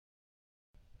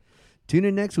Tune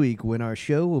in next week when our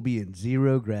show will be in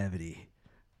zero gravity.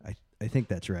 I think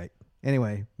that's right.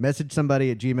 Anyway, message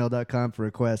somebody at gmail.com for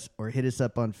requests or hit us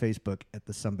up on Facebook at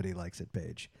the Somebody Likes It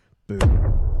page. Boom.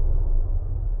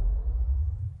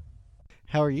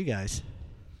 How are you guys?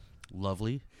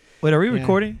 Lovely. Wait, are we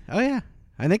recording? Oh, yeah.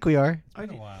 I think we are.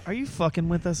 Are you fucking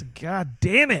with us? God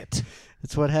damn it.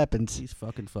 That's what happens. These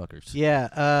fucking fuckers.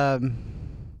 Yeah.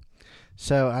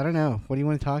 So, I don't know. What do you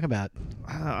want to talk about?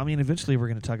 I mean, eventually we're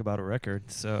going to talk about a record,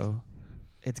 so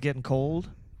it's getting cold.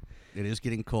 It is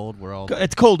getting cold. We're all...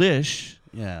 It's coldish.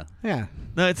 Yeah. Yeah.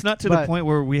 No, it's not to the point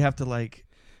where we have to, like...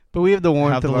 But we have the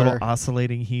warmth have the of little our...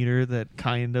 oscillating heater that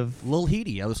kind of... Lil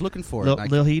Heaty. I was looking for Lil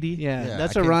it. Heaty? Yeah,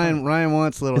 that's what Ryan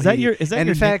wants, Lil Is that Heaty. Is that and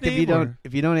your in fact, nickname,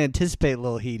 if you don't anticipate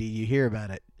Lil Heaty, you hear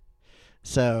about it.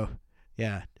 So,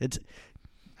 yeah, it's...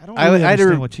 I don't really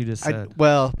understand what you just said.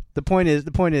 Well, the point is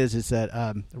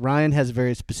that Ryan has a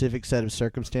very specific set of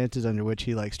circumstances under which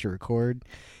he likes to record.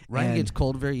 Ryan gets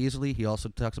cold very easily. He also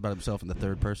talks about himself in the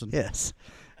third person. Yes,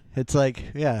 it's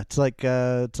like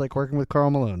working with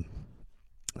Karl Malone.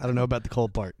 I don't know about the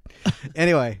cold part.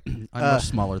 Anyway, I'm much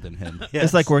smaller than him. Yes.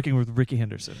 It's like working with Ricky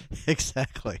Henderson.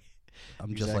 Exactly.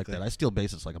 I'm just like that. I steal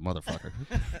bases like a motherfucker.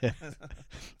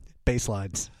 Bass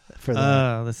lines for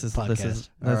the this is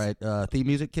all right. Theme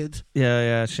music, kids.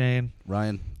 Yeah. Shane,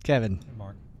 Ryan, Kevin,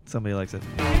 Mark. Somebody likes it.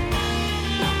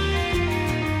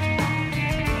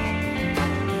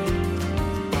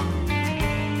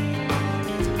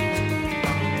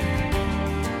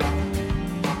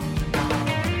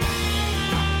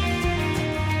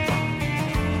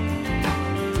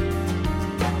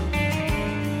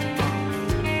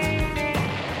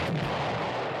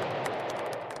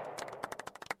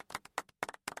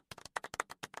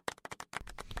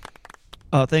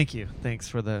 Oh, thank you. Thanks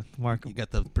for the Mark. You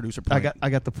got the producer point. I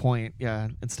got the point. Yeah,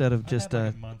 instead of just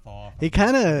a month off. He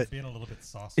kind of being a little bit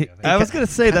saucy. I was gonna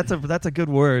say that's a good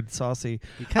word, saucy.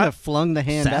 He kind of flung the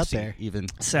hand out there. Even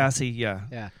sassy. Yeah.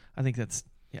 Yeah. I think that's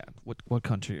What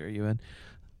country are you in?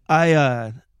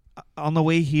 I on the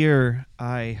way here,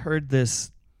 I heard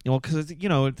this. Because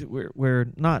we're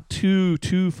not too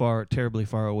terribly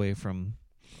far away from.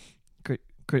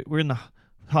 We're in the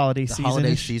holiday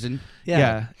season.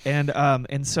 Yeah.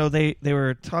 And so they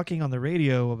were talking on the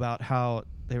radio about how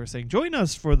they were saying, join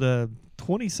us for the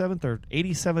 27th or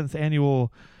 87th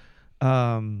annual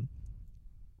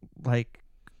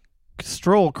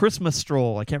Christmas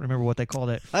stroll. I can't remember what they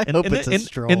called it. I hope it's a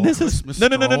stroll. And this is no.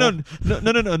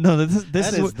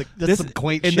 This is that's some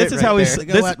quaint and shit. This is right how there. They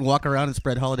go out and walk around and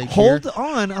spread holiday cheer. Hold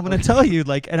on, I'm going to tell you.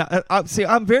 And I see.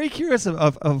 I'm very curious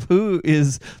of who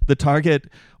is the target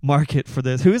market for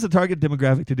this. Who is the target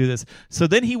demographic to do this? So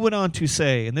then he went on to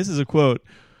say, and this is a quote: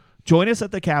 "Join us at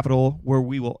the Capitol, where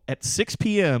we will at 6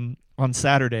 p.m. on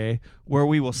Saturday, where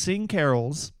we will sing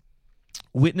carols,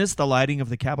 witness the lighting of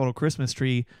the Capitol Christmas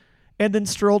tree." And then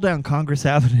stroll down Congress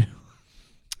Avenue.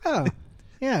 Oh,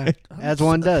 yeah, as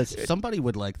one does. Somebody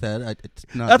would like that. It's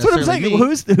not That's what I'm saying. me.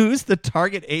 Who's the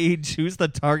target age? Who's the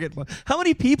target? How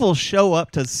many people show up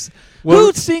to?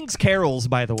 Who sings carols?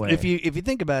 By the way, if you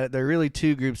think about it, there are really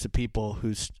two groups of people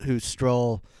who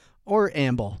stroll or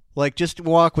amble, like just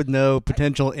walk with no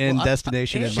potential end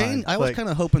destination in Shane, mind. I was kind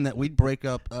of hoping that we'd break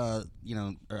up, or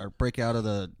break out of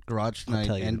the garage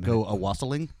tonight and go a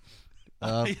wassailing.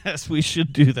 Yes, we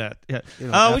should do that.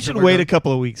 Yeah, we should we're wait done. a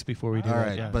couple of weeks before we do All that.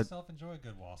 right, Yeah. but Enjoy a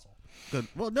good wassail. good.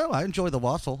 Well, no, I enjoy the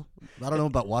wassail. I don't know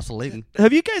about wassailing.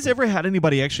 Have you guys ever had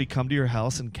anybody actually come to your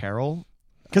house and carol?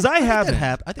 Because I haven't.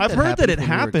 I've heard that it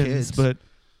happens, but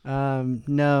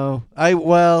no. I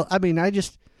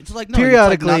just it's like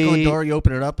periodically it's like knock on the door, you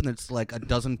open it up, and it's like a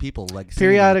dozen people. Like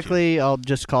periodically, I'll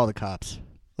just call the cops,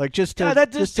 like just to it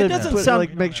doesn't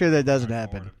sound make sure that doesn't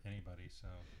happen.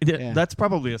 Yeah. That's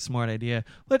probably a smart idea.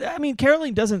 But, I mean,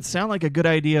 caroling doesn't sound like a good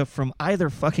idea from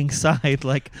either fucking side.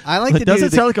 It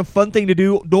doesn't sound like a fun thing to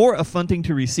do, nor a fun thing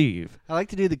to receive. I like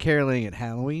to do the caroling at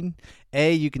Halloween.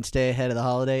 A, you can stay ahead of the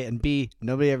holiday, and B,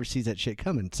 nobody ever sees that shit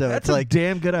coming. So that's it's a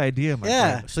damn good idea, my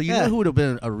friend. So you know who would have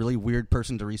been a really weird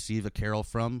person to receive a carol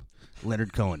from?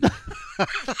 Leonard Cohen.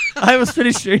 I was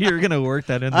pretty sure you were going to work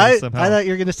that in there somehow. I thought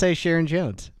you were going to say Sharon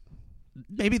Jones.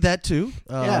 Maybe that too.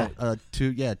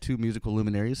 Two musical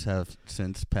luminaries have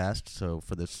since passed. So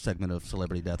for this segment of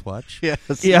Celebrity Death Watch,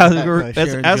 as we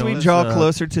draw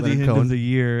closer to the Leonard end Cohen. of the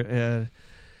year,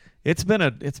 it's been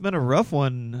a rough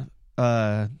one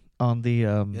on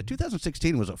the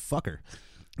 2016 was a fucker.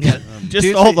 Yeah,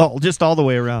 just all the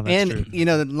way around. That's and true.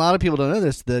 a lot of people don't know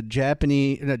this. The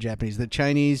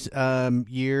Chinese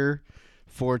year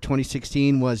for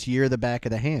 2016 was Year of the Back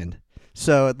of the Hand.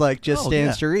 So it like just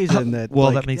stands to reason that. Well,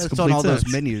 like, that makes it's complete on all sense.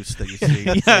 those menus that you see.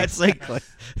 Yeah, it's like,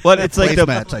 but it's like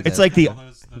Placemats, I it's guess. like the All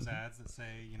those ads that say,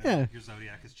 Yeah. your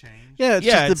zodiac has changed. yeah, it's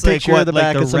Yeah, just it's the like picture what, of the like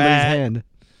back the of somebody's rat. hand.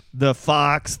 the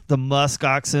fox, the musk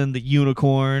oxen, the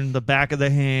unicorn, the back of the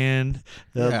hand,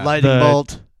 The Yeah. lightning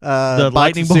bolt. the box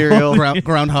lightning of bolt. cereal.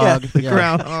 Groundhog. the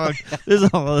groundhog. There's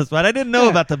all of this, but I didn't know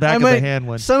about the back of the hand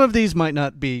one. Some of these might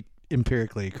not be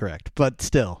empirically correct, but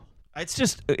still.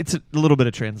 It's a little bit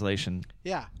of translation.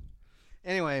 Yeah.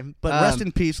 Anyway, But rest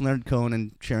in peace, Leonard Cohen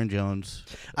and Sharon Jones.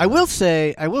 I will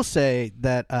say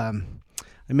that I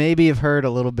maybe have heard a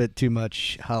little bit too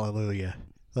much Hallelujah,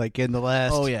 like in the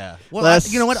last. Oh yeah. Well,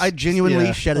 last- you know what? I genuinely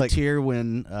yeah, shed like- a tear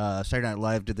when Saturday Night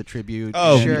Live did the tribute.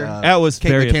 Oh, and, sure. That was Kate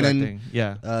very McKinnon, affecting.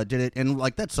 Yeah. did it, and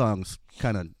like that song's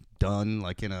kind of done.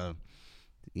 Like in a,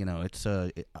 it's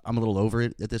I'm a little over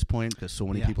it at this point because so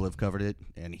many Yeah. people have covered it,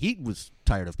 and he was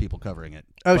tired of people covering it.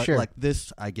 Oh, But, sure. Like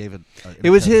this, I gave it.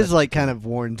 It was his like kind of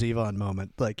Warren Zevon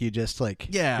moment. Like you just like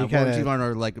Yeah, you Warren kinda- Zevon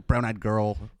or like Brown Eyed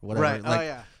Girl, whatever. right. Like,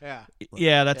 yeah.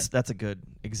 Yeah, that's a good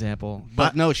example.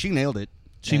 But no, she nailed it.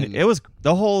 And- It was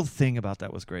the whole thing about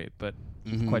that was great, but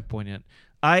Mhm. quite poignant.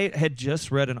 I had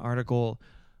just read an article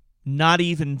not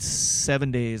even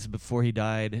 7 days before he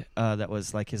died. That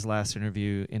was like his last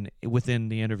interview. And within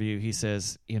the interview, he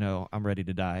says, I'm ready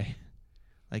to die.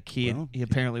 Like he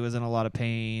apparently was in a lot of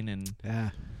pain, and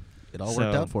Yeah. It all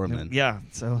worked out for him then. Yeah.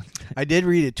 So I did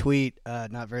read a tweet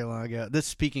not very long ago. This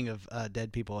speaking of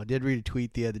dead people, I did read a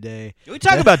tweet the other day. we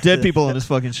talk about dead people on this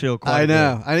fucking show. Quite I a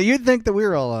bit. know. You'd think that we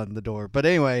were all on the door, but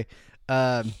anyway,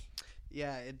 yeah,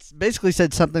 it's basically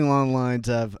said something along the lines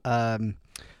of,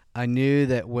 I knew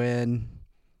that when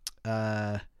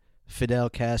Fidel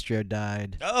Castro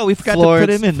died, Oh, we forgot Florence, to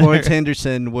put him in Florence there.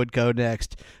 Henderson would go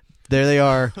next. There they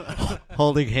are,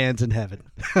 holding hands in heaven.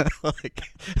 Like,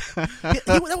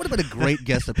 That would have been a great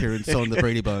guest appearance on the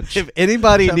Brady Bunch. if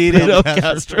anybody needed, Fidel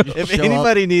Castro. if show up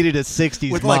anybody needed a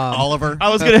 '60s with mom, like Oliver. I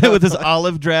was gonna hit with his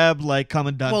olive drab like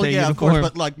Commandante Well, yeah, uniform. of course,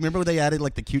 but like, remember when they added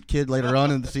like the cute kid later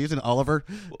on in the season, Oliver?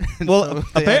 And Well,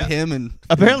 so they had him and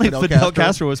apparently Fidel Fidel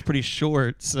Castro was pretty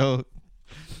short, so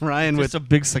Ryan just with a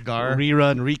big cigar.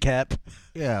 rerun recap.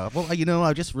 Yeah, well,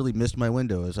 I just really missed my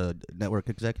window as a network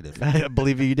executive. I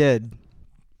believe you did.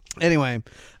 Anyway,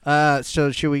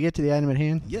 so should we get to the item at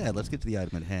hand? Yeah, let's get to the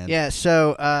item at hand. Yeah.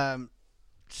 So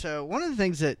one of the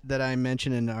things that I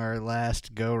mentioned in our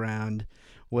last go round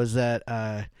was that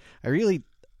I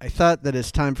thought that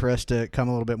it's time for us to come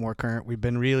a little bit more current. We've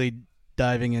been really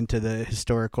diving into the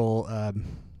historical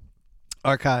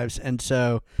archives, and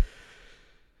so.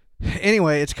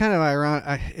 Anyway, it's kind of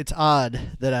ironic. It's odd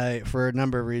that for a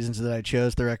number of reasons, that I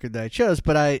chose the record that I chose.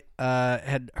 But I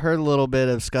had heard a little bit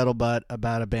of scuttlebutt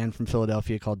about a band from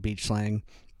Philadelphia called Beach Slang,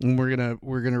 and we're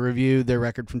gonna review their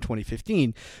record from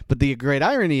 2015. But the great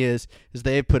irony is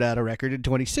they put out a record in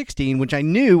 2016, which I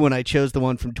knew when I chose the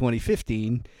one from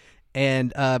 2015,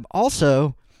 and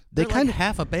also. They're kind of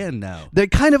half a band now. They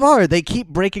kind of are. They keep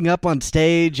breaking up on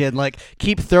stage and like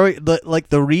keep throwing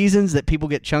the reasons that people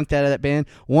get chunked out of that band.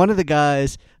 One of the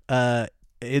guys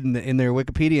in their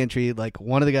Wikipedia entry, like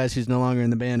one of the guys who's no longer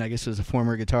in the band, I guess was a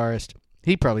former guitarist.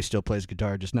 He probably still plays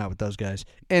guitar, just not with those guys.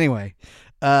 Anyway,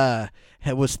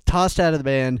 was tossed out of the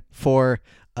band for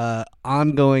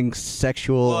ongoing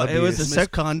sexual abuse. It was a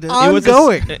Misconduct.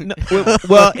 Ongoing.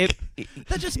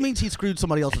 That just means he screwed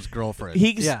somebody else's girlfriend.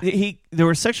 There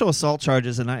were sexual assault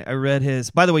charges, and I read his.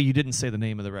 By the way, you didn't say the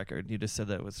name of the record. You just said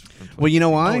that it was from. Well, you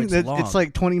know why? Oh, it's long. It's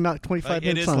like 25 minutes.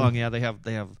 It is long. Yeah, they have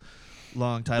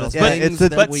long titles. Yeah, but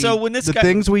it's so when this the guy,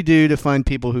 things we do to find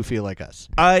people who feel like us.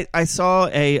 I saw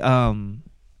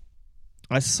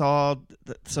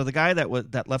so the guy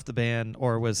that left the band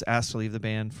or was asked to leave the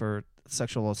band for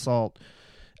sexual assault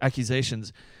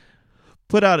accusations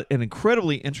put out an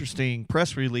incredibly interesting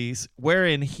press release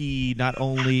wherein he not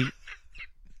only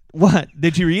what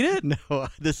did you read it? No,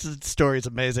 this story is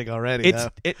amazing already.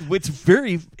 It's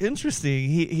very interesting.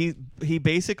 He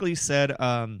basically said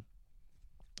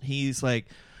he's like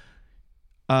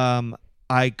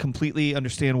I completely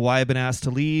understand why I've been asked to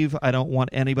leave. I don't want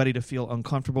anybody to feel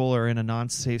uncomfortable or in a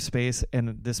non-safe space.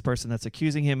 And this person that's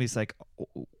accusing him, he's like,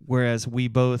 whereas we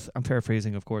both, I'm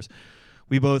paraphrasing, of course,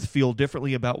 we both feel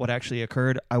differently about what actually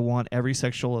occurred. I want every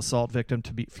sexual assault victim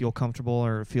to feel comfortable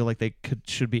or feel like they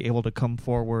should be able to come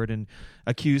forward and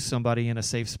accuse somebody in a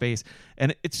safe space.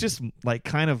 And it's just like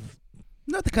kind of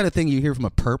not the kind of thing you hear from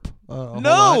a perp.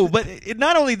 No, but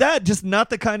not only that, just not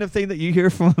the kind of thing that you hear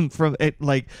from it.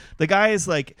 Like the guy is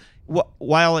like,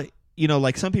 while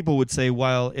like some people would say,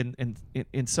 while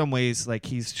in some ways, like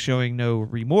he's showing no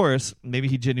remorse, maybe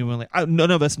he genuinely.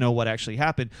 None of us know what actually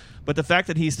happened, but the fact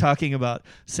that he's talking about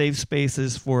safe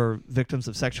spaces for victims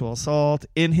of sexual assault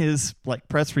in his like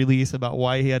press release about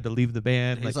why he had to leave the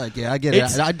band, He's like, yeah, I get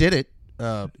it. I did it.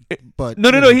 But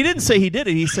no. He didn't say he did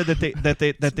it. He said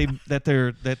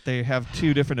that they have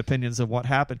two different opinions of what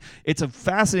happened. It's a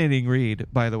fascinating read,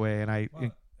 by the way, and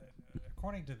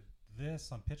according to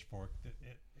this on Pitchfork,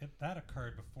 that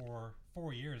occurred before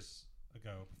 4 years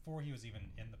ago, before he was even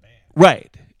in the band.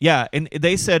 Right. Yeah, and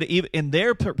they said in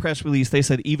their press release, they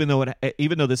said even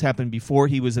though this happened before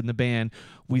he was in the band,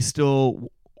 we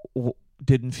still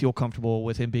didn't feel comfortable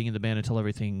with him being in the band until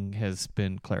everything has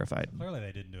been clarified. Clearly,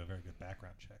 they didn't do a very good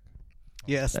background check.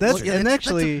 Yes, That's that's a and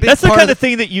actually That's the kind of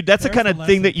thing that you. That's the kind of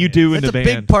thing that you do in That's the a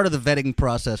band. big part of the vetting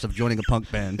process of joining a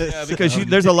punk band. Yeah, because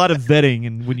there's a lot of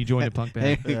vetting when you join a punk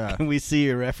band. Hey, Yeah. can we see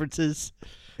your references?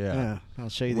 Yeah. I'll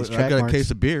show you these I track got marks. a case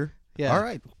of beer. Yeah. All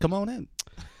right, come on in.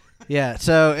 Yeah.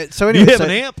 So You anyway, have an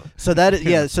amp. So that is,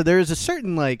 yeah. So there's a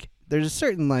certain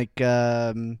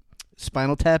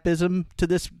Spinal Tapism to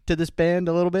this band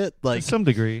a little bit, like To some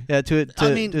degree. yeah. To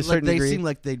I mean, to a like, certain they degree. seem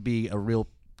like they'd be a real,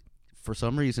 for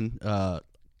some reason,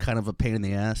 kind of a pain in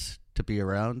the ass to be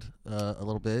around a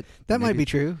little bit. that might Maybe. be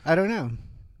true. I don't know.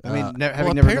 I mean, Well, having never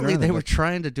been apparently around they them, were but-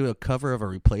 trying to do a cover of a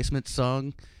Replacement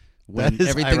song when That is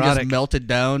everything ironic. just melted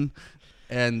down,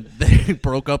 and they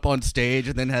broke up on stage,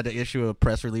 and then had to issue a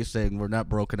press release saying we're not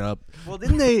broken up. Well,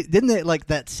 didn't they like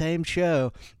that same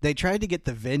show? They tried to get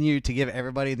the venue to give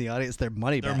everybody in the audience their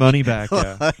money Their back. money back,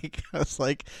 yeah. Like, I was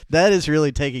like, that is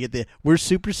really taking it. We're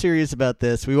super serious about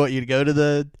this. We want you to go to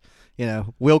the,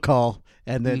 will call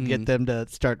and then get them to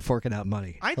start forking out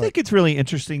money. I think it's really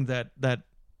interesting that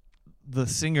the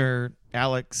singer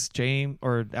James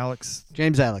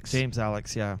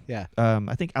Alex, yeah. Yeah.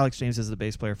 I think Alex James is the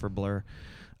bass player for Blur.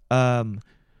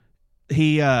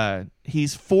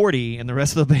 He's 40 and the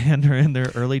rest of the band are in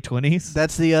their early 20s.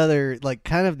 That's the other,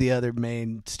 kind of the other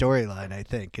main storyline, I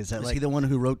think, is that Is he the one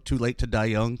who wrote "Too Late to Die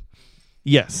Young"?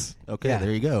 Yes. Okay, Yeah.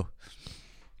 there you go.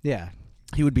 yeah.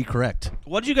 He would be correct.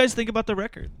 What did you guys think about the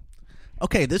record?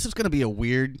 Okay, this is going to be a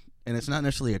weird, and it's not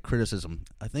necessarily a criticism.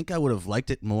 I think I would have liked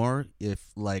it more if,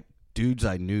 dudes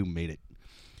I knew made it.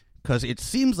 Because it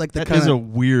seems like the That kind is a of...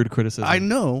 weird criticism. I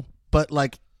know, but,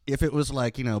 if it was,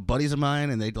 buddies of mine,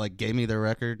 and they, gave me their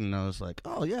record, and I was like,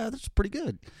 oh, yeah, this is pretty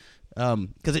good.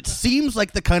 Because it seems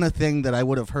like the kind of thing that I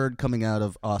would have heard coming out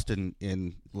of Austin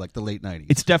in, the late 90s.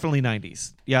 It's definitely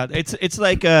 90s. Yeah, it's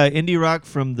like indie rock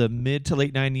from the mid to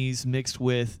late 90s mixed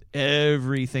with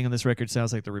everything on this record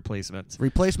sounds like the Replacements.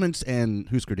 Replacements and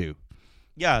Husker Du.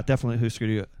 Yeah, definitely Husker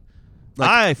Du.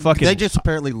 They just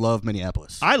apparently love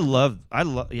Minneapolis. I love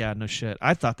yeah, no shit.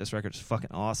 I thought this record was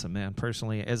fucking awesome, man,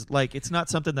 personally. As it's not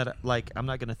something that I'm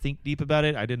not going to think deep about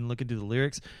it. I didn't look into the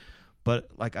lyrics, but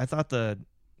I thought the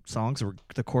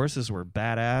choruses were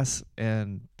badass,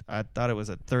 and I thought it was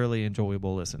a thoroughly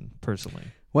enjoyable listen, personally.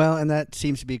 Well, and that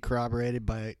seems to be corroborated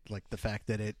by the fact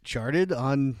that it charted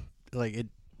on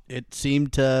it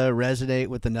seemed to resonate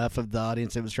with enough of the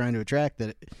audience it was trying to attract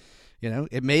that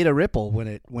it made a ripple when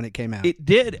it came out. It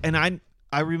did, and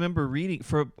I remember reading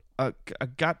I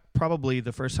got probably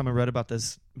the first time I read about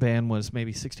this band was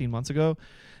maybe 16 months ago,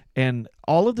 and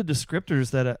all of the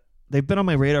descriptors that they've been on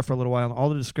my radar for a little while, and all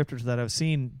the descriptors that I've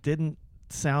seen didn't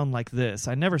sound like this.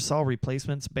 I never saw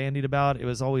Replacements bandied about. It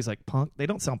was always like punk. They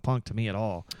don't sound punk to me at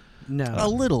all. No, A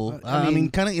little. I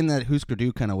mean, kind of in that Husker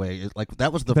Du kind of way.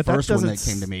 That was the But that first one that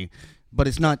doesn't came to me. But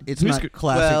it's not. It's Husker- not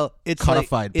classic. well, it's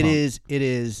codified. It punk.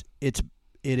 is.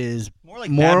 It is More like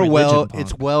more Bad Religion well. punk.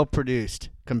 It's well produced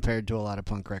compared to a lot of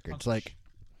punk records.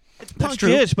 It's That's true.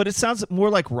 punkish, but it sounds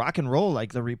more like rock and roll,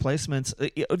 like the Replacements.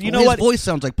 You know his what? voice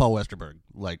sounds like Paul Westerberg,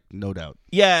 no doubt.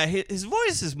 Yeah, his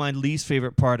voice is my least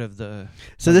favorite part of the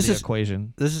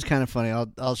equation. This is kind of funny.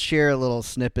 I'll share a little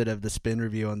snippet of the spin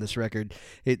review on this record.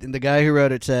 The guy who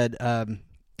wrote it said, I'll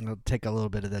take a little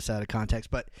bit of this out of context,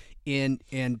 but in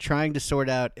trying to sort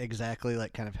out exactly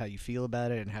kind of how you feel about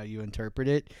it and how you interpret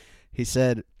it, he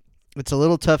said, it's a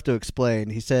little tough to explain.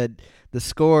 He said, the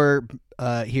score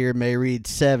here may read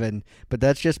 7, but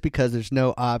that's just because there's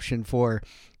no option for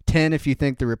 10 if you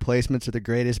think the Replacements are the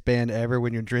greatest band ever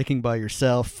when you're drinking by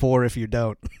yourself, 4 if you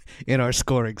don't, in our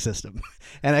scoring system.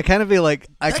 And I kind of feel like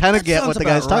I kind of get what the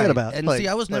guy's talking about. And see,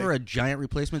 I was never a giant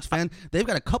Replacements fan. They've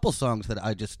got a couple songs that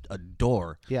I just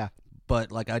adore. Yeah.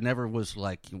 But I never was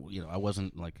I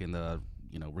wasn't in the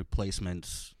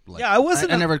replacements. Like, Yeah, I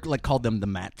wasn't. I never like called them the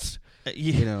Mats.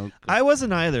 I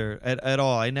wasn't either at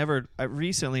all. I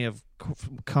recently have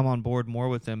come on board more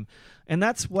with them, and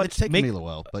that's what It's taken me a little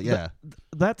while, but yeah.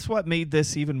 That's what made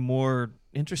this even more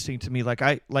interesting to me. Like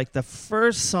the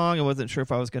first song, I wasn't sure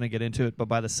if I was going to get into it, but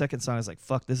by the second song, I was like,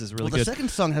 "Fuck, this is really the good."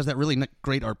 second song has that really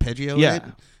great arpeggio. Yeah. in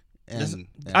it. And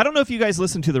I don't know if you guys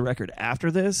listened to the record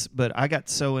after this, but I got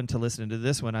so into listening to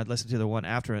this one, I'd listen to the one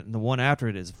after it, and the one after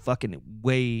it is fucking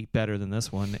way better than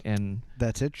this one. And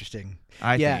That's interesting.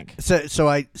 I think So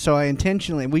I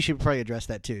intentionally, and we should probably address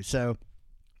that too. So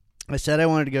I said I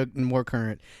wanted to go more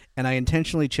current, and I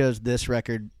intentionally chose this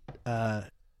record.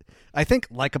 I think,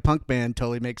 like a punk band,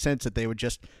 totally makes sense that they would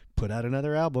just put out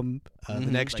another album the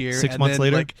next year, 6 and months then,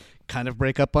 later, like, kind of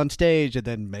break up on stage, and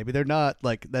then maybe they're not.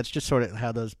 Like, that's just sort of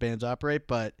how those bands operate.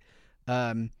 But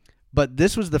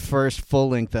this was the first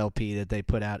full length LP that they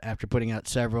put out after putting out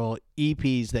several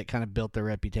EPs that kind of built their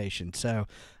reputation. So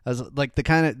I was like, the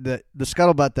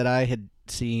scuttlebutt that I had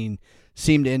seen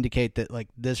seemed to indicate that like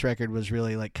this record was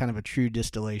really like kind of a true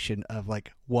distillation of like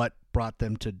what brought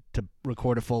them to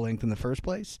record a full length in the first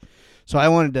place. So I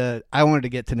wanted to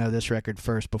get to know this record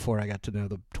first before I got to know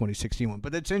the 2016 one.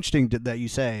 But it's interesting that you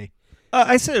say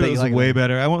I said it was like way it.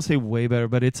 better. I won't say way better,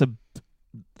 but it's a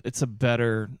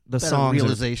better. The better songs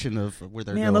realization of where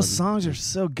they're man, going. those songs are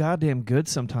so goddamn good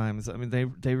sometimes. I mean,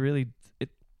 they really it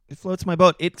floats my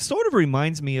boat. It sort of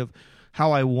reminds me of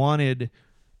how I wanted.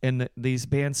 And these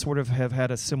bands sort of have had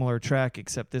a similar track,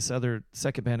 except this other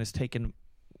second band has taken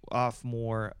off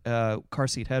more Car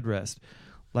Seat Headrest.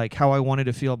 Like how I wanted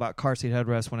to feel about Car Seat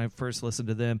Headrest when I first listened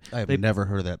to them. I have never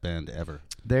heard of that band ever.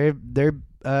 they're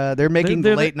making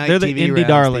they're late night they're the TV indie rounds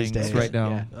darlings these days. right now.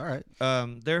 Yeah. All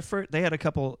right. They had a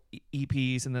couple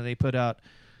EPs and then they put out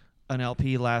an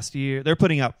LP last year. They're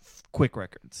putting out quick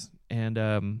records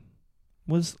and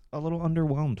was a little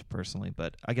underwhelmed personally,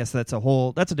 but I guess that's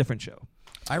a different show.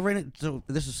 I ran it. So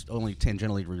this is only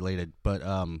tangentially related, but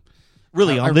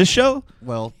Really, on this show?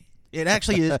 Well, it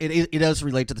actually is. It does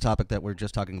relate to the topic that we're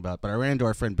just talking about. But I ran into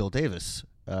our friend Bill Davis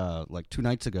like 2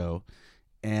 nights ago,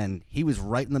 and he was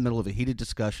right in the middle of a heated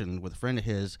discussion with a friend of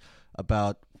his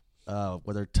about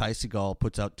whether Ty Segall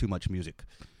puts out too much music.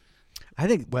 I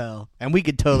think and we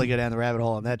could totally go down the rabbit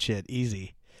hole on that shit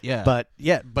easy. Yeah.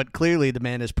 But clearly the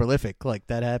man is prolific. Like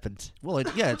that happens. Well,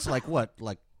 it's like what,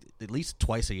 like at least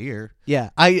twice a year.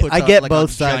 Yeah, I Puts out, get like, both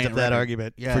a sides giant of that record.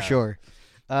 argument Yeah. for sure.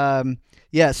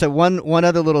 So one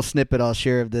other little snippet I'll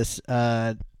share of this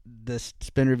this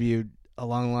spin review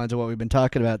along the lines of what we've been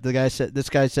talking about. This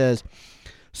guy says,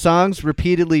 songs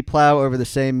repeatedly plow over the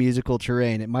same musical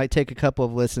terrain. It might take a couple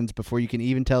of listens before you can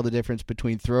even tell the difference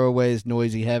between Throwaway's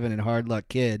Noisy Heaven and Hard Luck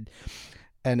Kid,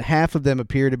 and half of them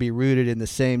appear to be rooted in the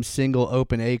same single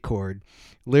open A chord.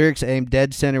 Lyrics aim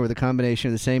dead center with a combination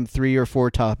of the same 3 or 4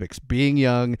 topics: being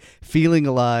young, feeling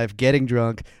alive, getting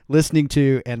drunk, listening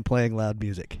to, and playing loud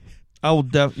music. I'll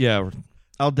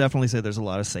definitely say there's a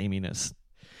lot of sameness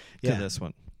to this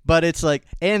one. But it's like,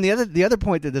 and the other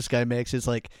point that this guy makes is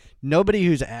like, nobody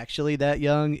who's actually that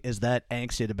young is that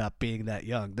angsted about being that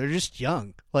young. They're just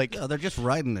young. Like, Yeah, they're just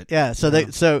riding it. yeah. So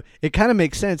so it kind of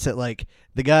makes sense that like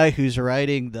the guy who's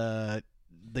writing the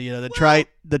trite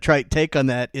take on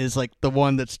that is like the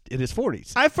one that's in his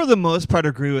 40s. I, for the most part,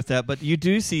 agree with that, but you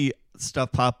do see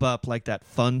stuff pop up like that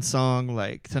fun song,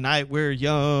 like "Tonight We're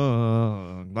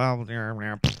Young."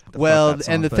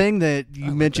 And the thing that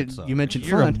you mentioned, song. you mentioned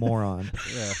You're fun. a moron.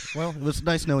 Yeah. Well, it was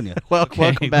nice knowing you.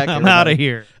 Welcome back. I'm out of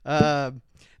here.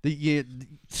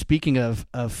 Speaking of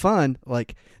fun,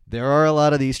 like there are a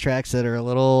lot of these tracks that are a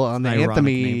little on the Ironic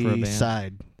name for a anthem-y band.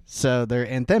 side, so they're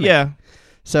anthemic. Yeah.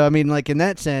 So I mean, like in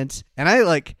that sense, and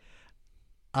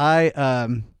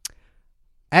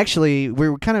actually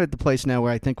we're kind of at the place now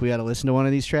where I think we got to listen to one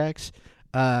of these tracks.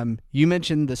 You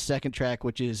mentioned the second track,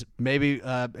 which is maybe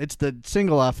it's the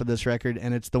single off of this record,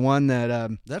 and it's the one that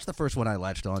That's the first one I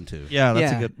latched on to. Yeah,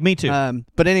 that's Yeah. a good. Me too.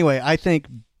 But anyway, I think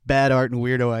Bad Art and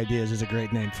Weirdo Ideas is a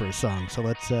great name for a song. So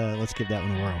let's give that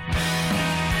one a whirl.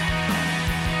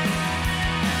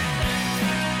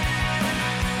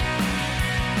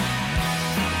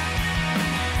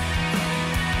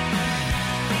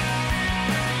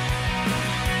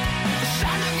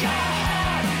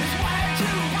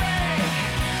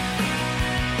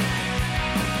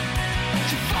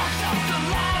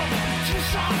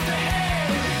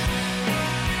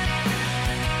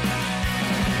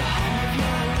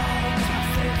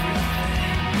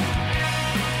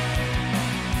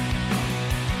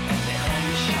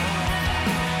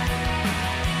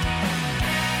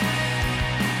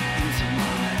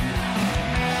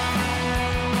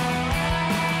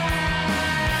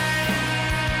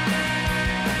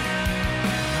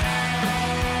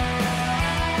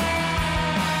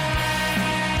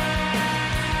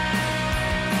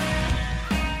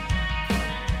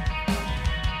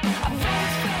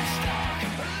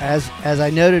 as I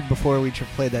noted before we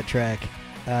played that track,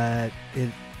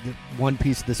 one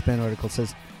piece of the Spin article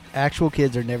says actual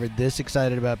kids are never this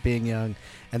excited about being young,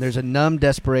 and there's a numb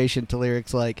desperation to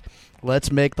lyrics like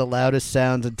 "Let's make the loudest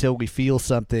sounds until we feel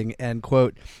something," and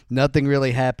quote, "Nothing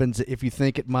really happens if you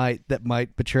think it might, that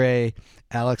might betray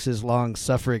Alex's long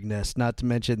sufferingness," not to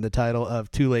mention the title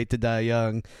of "Too Late to Die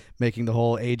Young," making the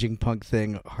whole aging punk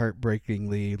thing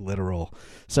heartbreakingly literal.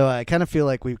 So I kind of feel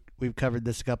like we've covered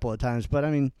this a couple of times, but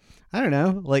I mean, I don't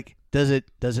know, like does it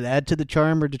add to the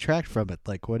charm or detract from it?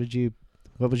 Like what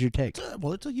was your take?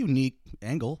 Well, it's a unique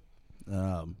angle.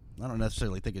 I don't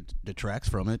necessarily think it detracts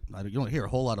from it. You don't hear a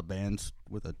whole lot of bands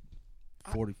with a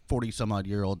 40 some odd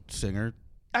year old singer.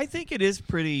 I think it is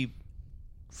pretty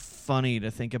funny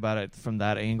to think about it from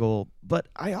that angle, but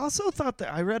I also thought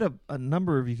that I read a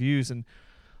number of reviews, and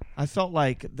I felt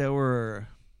like there were,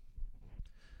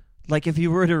 like if you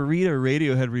were to read a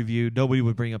Radiohead review, nobody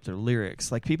would bring up their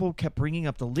lyrics. Like people kept bringing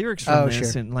up the lyrics from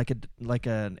this in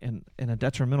in a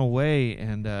detrimental way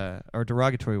and or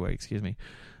derogatory way, excuse me.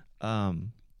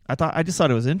 I just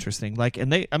thought it was interesting. Like,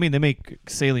 and they make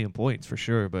salient points for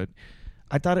sure, but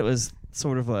I thought it was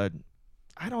sort of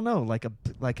I don't know, like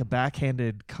a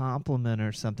backhanded compliment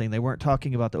or something. They weren't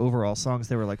talking about the overall songs.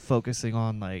 They were like focusing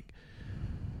on like,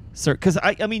 because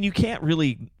I mean, you can't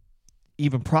really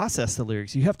even process the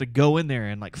lyrics. You have to go in there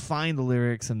and like find the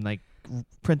lyrics and like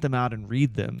print them out and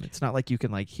read them. It's not like you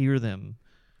can like hear them.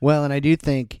 Well, and I do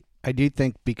think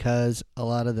because a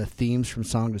lot of the themes from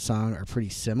song to song are pretty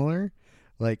similar,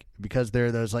 like because there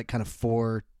are those like kind of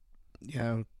four,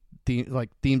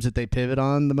 themes that they pivot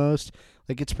on the most.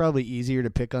 Like it's probably easier to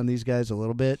pick on these guys a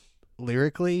little bit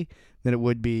lyrically than it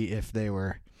would be if they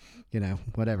were,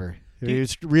 whatever. He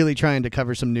was really trying to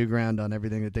cover some new ground on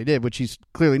everything that they did, which he's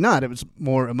clearly not. It was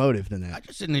more emotive than that. I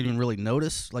just didn't even really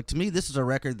notice. Like, to me, this is a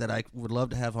record that I would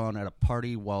love to have on at a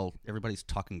party while everybody's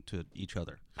talking to each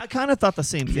other. I kind of thought the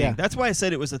same thing. Yeah. That's why I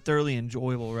said it was a thoroughly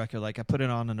enjoyable record. Like, I put it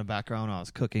on in the background while I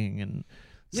was cooking and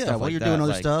stuff while like you're that. doing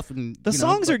other Like, stuff. And the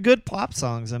songs are good pop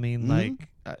songs. I mean,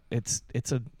 Mm-hmm.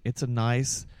 it's a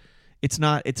nice. It's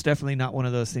definitely not one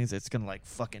of those things that's gonna like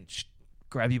fucking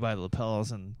grab you by the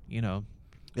lapels and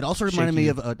It also reminded shaky. me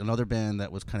of another band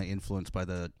that was kind of influenced by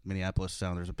the Minneapolis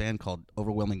sound. There's a band called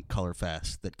Overwhelming Color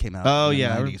Fast that came out in the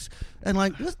 90s. And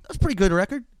like, that's a pretty good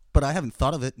record, but I haven't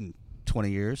thought of it in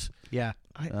 20 years. Yeah.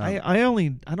 I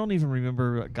don't even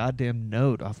remember a goddamn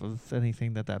note off of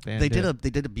anything that band They did.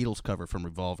 did a Beatles cover from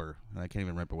Revolver, and I can't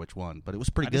even remember which one, but it was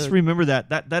pretty I good. just remember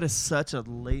that is such a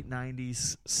late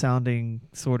 90s sounding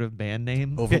sort of band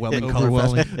name. Overwhelming Color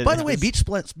Overwhelming. Fast. By the way, Beach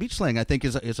Slang I think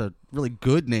is a really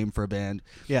good name for a band.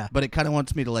 Yeah. But it kind of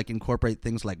wants me to like incorporate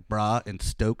things like bra and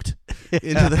stoked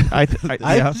into the.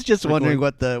 I was just wondering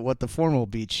what the formal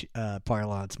beach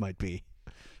parlance might be.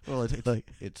 Well,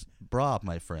 it's bra,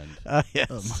 my friend.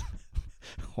 Yes.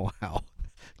 Wow.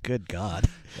 Good God.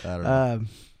 I don't know.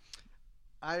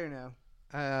 I don't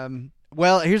know.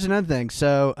 Well, here's another thing.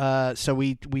 So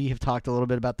we have talked a little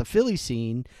bit about the Philly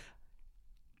scene.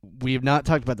 We have not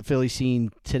talked about the Philly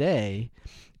scene today,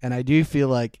 and I do feel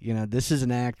like this is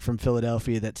an act from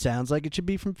Philadelphia that sounds like it should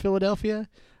be from Philadelphia.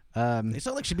 They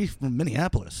sound like it should be from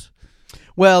Minneapolis.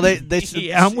 Well, they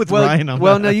Yeah, I'm with Ryan on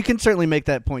well, that. no, you can certainly make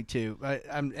that point too.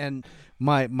 And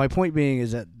my point being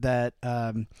is that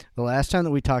the last time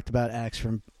that we talked about acts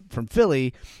from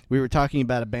Philly, we were talking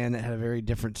about a band that had a very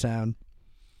different sound,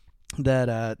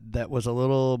 that was a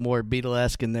little more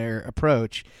Beatlesque in their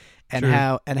approach, and Sure.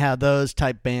 how those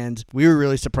type bands, we were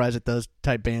really surprised that those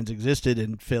type bands existed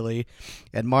in Philly.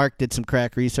 And Mark did some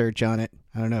crack research on it.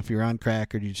 I don't know if you're on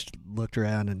crack or you just looked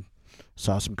around and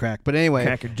saw some crack, but anyway,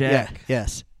 Cracker Jack.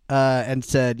 yes, and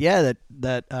said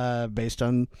that based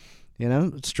on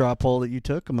straw poll that you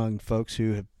took among folks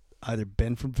who have either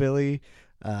been from Philly,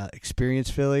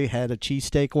 experienced Philly, had a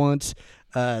cheesesteak once.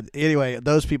 Anyway,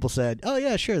 those people said, "Oh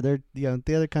yeah, sure, the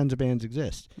other kinds of bands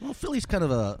exist." Well, Philly's kind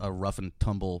of a rough and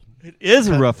tumble It is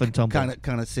a rough and tumble.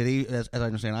 kind of city, as I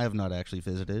understand. I have not actually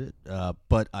visited it,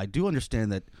 but I do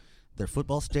understand that their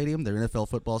football stadium, their NFL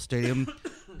football stadium,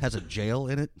 has a jail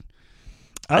in it.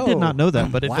 I did not know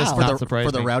that, but it does wow. not surprise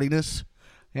for the me. rowdiness.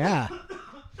 Yeah.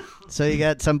 So you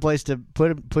got some place to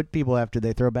put people after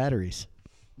they throw batteries.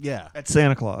 Yeah. At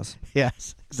Santa Claus.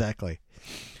 Yes, exactly.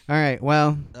 All right.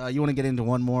 Well, You want to get into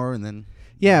one more, and then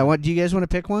yeah. What do you guys want to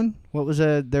pick one? What was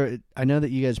there? I know that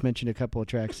you guys mentioned a couple of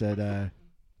tracks that.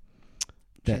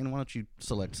 Shane, why don't you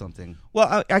select something?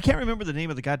 Well, I can't remember the name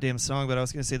of the goddamn song, but I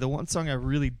was going to say the one song I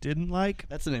really didn't like.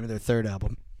 That's the name of their third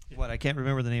album. What I can't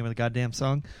remember the name of the goddamn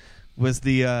song was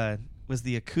the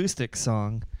acoustic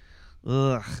song.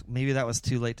 Ugh, maybe that was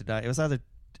Too Late to Die. It was either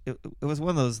it was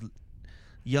one of those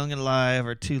Young and Alive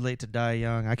or Too Late to Die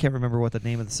Young. I can't remember what the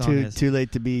name of the song is. Too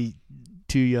late to be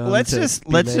too young. Let's to just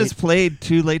be let's late. just play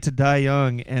Too Late to Die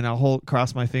Young, and I'll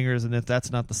cross my fingers, and if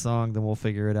that's not the song, then we'll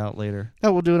figure it out later.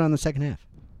 Oh, we'll do it on the second half.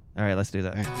 All right, let's do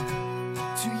that.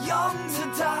 Too young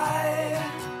to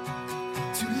die,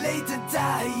 too late to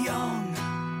die young.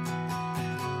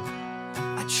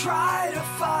 I try to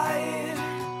fight,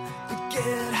 but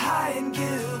get high and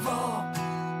give up.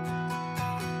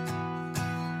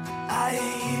 I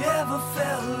ain't ever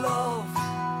felt loved.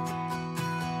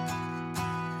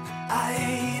 I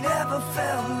ain't ever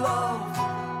felt loved.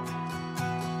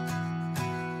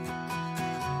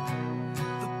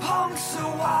 The punks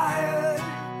are wired,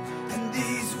 and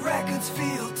these records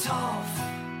feel tough.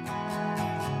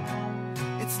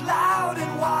 It's loud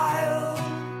and wild,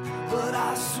 but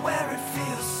I swear it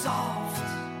feels soft.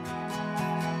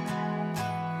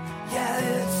 Yeah,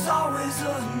 it's always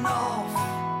enough.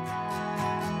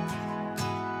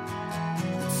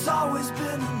 It's always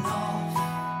been enough.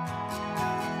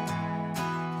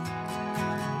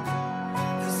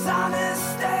 There's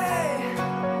honesty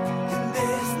and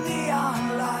there's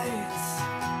neon lights.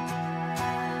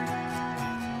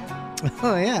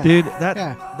 Oh yeah, Dude,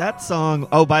 Yeah. that song.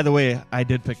 Oh, by the way, I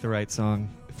did pick the right song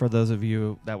for those of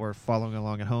you that were following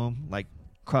along at home, like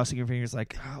crossing your fingers,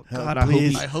 like, oh God,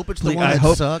 please. I hope it's the please, one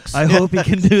that sucks. I hope he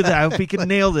can do that. I hope he can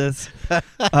nail this.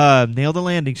 Nail the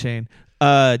landing, Shane.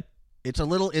 It's a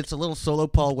little solo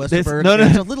Paul Westerberg. no, no.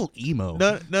 It's a little emo.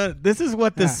 No. This is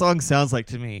what this Yeah. song sounds like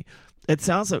to me. It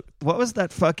sounds like, what was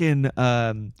that fucking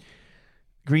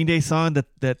Green Day song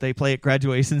that they play at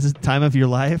graduations? Time of Your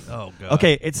Life. Oh god.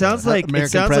 Okay, it sounds like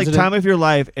American President? Time of Your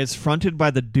Life is fronted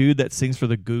by the dude that sings for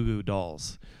the Goo Goo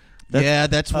Dolls. Yeah,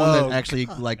 that's one Oh, that actually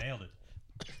like. Nailed it.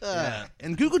 Yeah.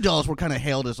 And Goo Goo Dolls were kind of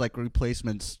hailed as like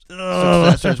replacements,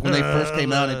 successors when they first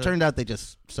came out. It turned out they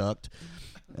just sucked.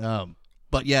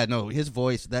 But yeah, no, his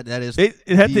voice that is It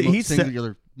had the to- he sa-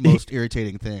 singular most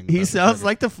irritating thing. He about sounds the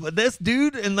like this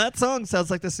dude in that song sounds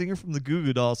like the singer from the Goo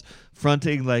Goo Dolls,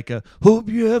 fronting like a "Hope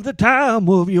you have the time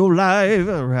of your life"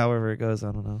 or however it goes.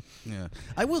 I don't know. Yeah,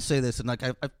 I will say this, and like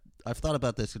I've thought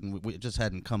about this, and it just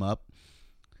hadn't come up.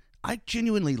 I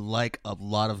genuinely like a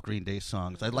lot of Green Day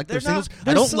songs. I like their They're not- singles. I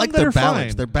there's don't some like that their are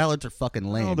ballads. fine. Their ballads are fucking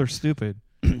lame. Oh, they're stupid.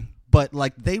 But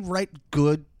like they write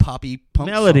good poppy punk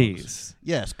Melodies. songs.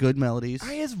 Yes, good melodies.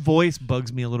 His voice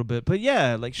bugs me a little bit, but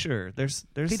yeah, like sure, there's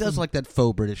He does like that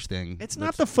faux British thing. it's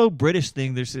not the faux British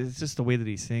thing. It's just the way that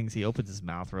he sings. He opens his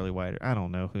mouth really wide. I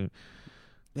don't know who.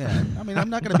 Yeah, I mean, I'm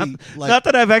not gonna be like Not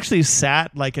that I've actually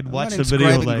sat like and I'm watched not a video.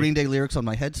 inscribing Like, Green Day lyrics on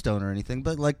my headstone or anything,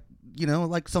 but like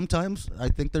like sometimes I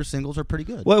think their singles are pretty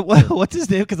good. what's his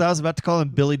name? Because I was about to call him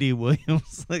Billy D.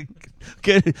 Williams. Like,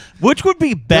 okay, which would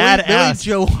be Billy badass?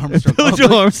 Joe Armstrong. Billy Oh,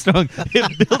 Joe Armstrong.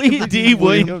 If Billy D.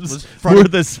 Williams was fronted- were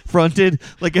this fronted,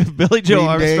 like if Billy Joe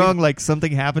Green Day. Armstrong, like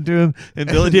something happened to him, and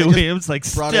Billy they D. just Williams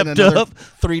like brought in stepped another up,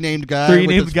 three named guy. three with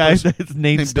named his guys first that's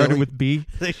name name started Billy. with B.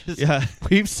 They just- Yeah.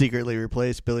 We've secretly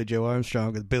replaced Billy Joe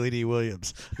Armstrong with Billy D.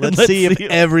 Williams. Let's, Let's see if see.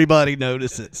 everybody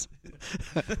notices.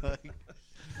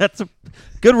 That's a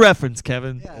good reference,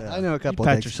 Kevin. I know a couple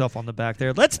Pat things. yourself on the back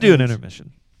there. Let's do an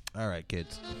intermission. All right,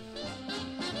 kids.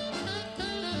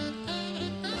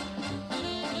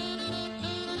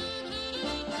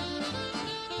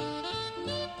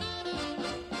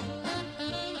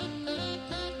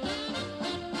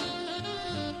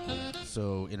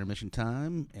 So intermission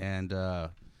time, and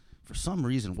for some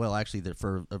reason, well, actually,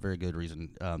 for a very good reason,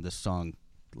 this song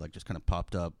like just kind of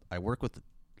popped up. I work with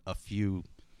a few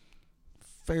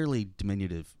fairly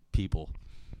diminutive people,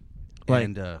 Like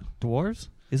and dwarves?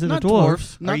 Is it not a dwarf?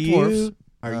 dwarfs, not Are dwarfs. you?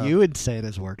 Are you in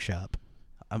Santa's workshop?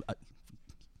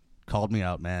 Called me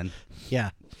out, man.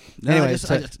 Yeah. No, Anyway, I just,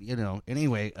 so-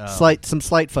 anyway. Some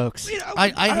slight folks.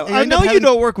 I know you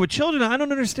don't work with children. I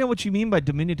don't understand what you mean by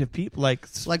diminutive people, like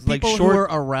people short who are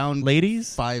around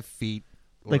ladies, 5 feet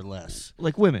or Like- less.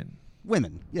 like women.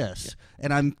 Women, yes.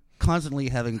 And I'm constantly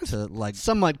having to like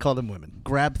Some might call them women.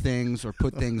 grab things or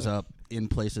put things up in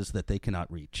places that they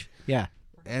cannot reach. Yeah.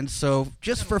 And so,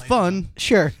 just for fun,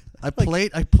 Sure. I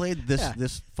played this Yeah.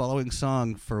 this following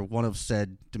song for one of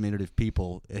said diminutive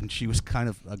people, and she was kind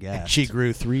of aghast. She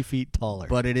grew 3 feet taller.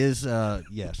 But it is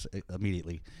yes,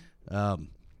 immediately.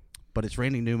 But it's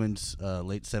Randy Newman's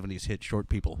late '70s hit "Short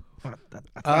People."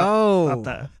 oh,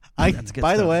 That's good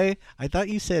by the stuff. way, I thought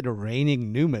you said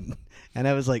Raining Newman, and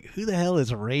I was like, "Who the hell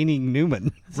is Raining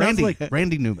Newman?"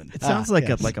 Randy Newman. It sounds like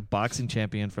yes. a boxing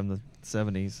champion from the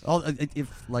 70s.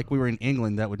 If like we were in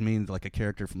England, that would mean like a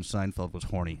character from Seinfeld was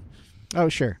horny. Oh,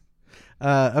 sure.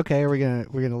 Okay, we're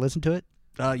gonna listen to it.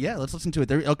 Yeah, let's listen to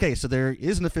it. Okay, so there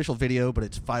is an official video, but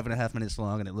it's 5.5 minutes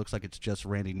long, and it looks like it's just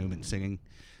Randy Newman singing.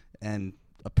 And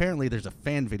apparently there's a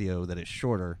fan video that is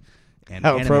shorter. And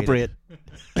How animated. appropriate.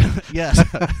 Yes,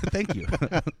 thank you.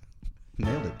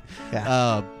 Nailed it.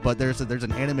 Yeah. But there's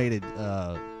an animated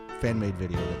fan-made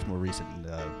video that's more recent.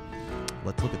 And,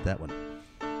 let's look at that one.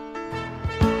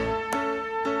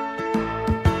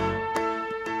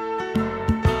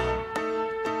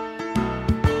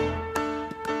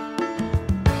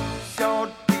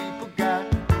 Short people got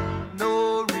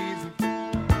no reason.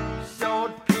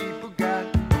 Short people got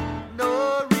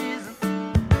no reason.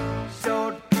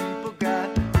 Short people got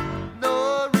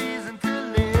no reason to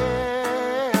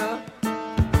live.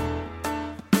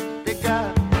 They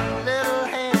got little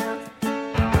hands,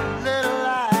 little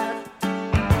eyes.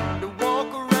 They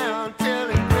walk around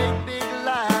telling great big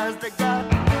lies. They got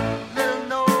little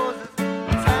noses,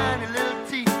 tiny little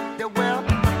teeth. They wear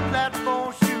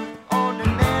platform shoes on their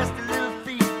nasty little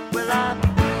feet. Well, I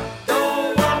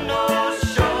don't want no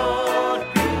short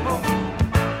people.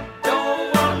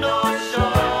 Don't want no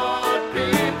short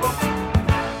people.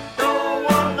 Don't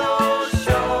want no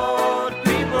short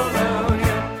people around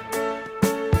here.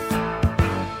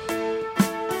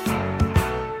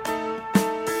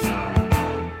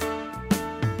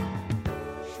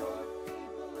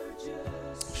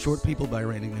 Short People by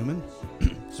Randy Newman.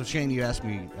 So Shane, you asked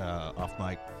me off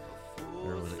mic,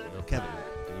 or was it Kevin?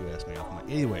 You asked me off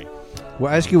mic. Anyway,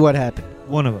 Well, ask you what happened.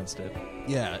 One of us did.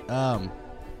 yeah,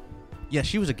 yeah,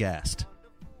 she was aghast.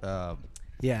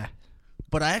 Yeah.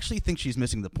 But I actually think she's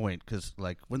missing the point because,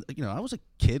 like, when I was a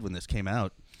kid when this came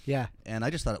out, Yeah. and I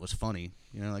just thought it was funny.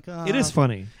 Like, It is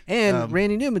funny. And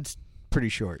Randy Newman's pretty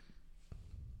short,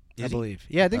 I Is he? believe.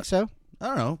 Yeah, I think so. I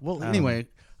don't know. Well, anyway,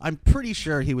 I'm pretty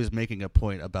sure he was making a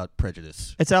point about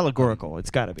prejudice. It's allegorical. It's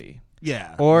got to be.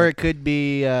 Yeah. Or it could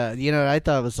be, I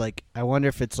thought it was like, I wonder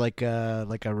if it's like a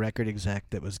record exec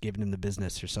that was giving him the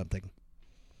business or something.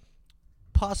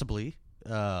 Possibly.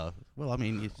 Well, I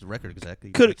mean, he's a record exec.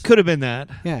 Could have been that.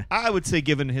 Yeah. I would say,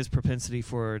 given his propensity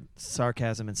for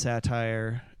sarcasm and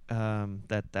satire,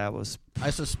 that was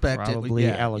I suspect probably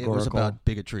it was allegorical. about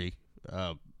bigotry.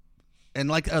 And,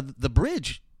 like, the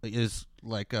bridge is,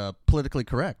 like, politically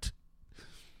correct.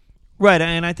 right.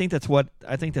 And I think that's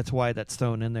why that's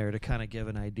thrown in there to kind of give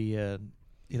an idea.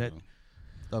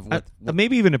 Of what,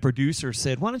 Maybe even a producer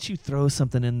said, "Why don't you throw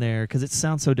something in there? Because it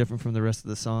sounds so different from the rest of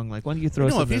the song. Like, why don't you throw no,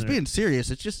 if something?" he's in there?" being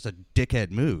serious, it's just a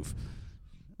dickhead move.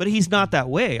 But he's not that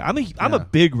way. I'm a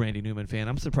big Randy Newman fan.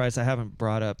 I'm surprised I haven't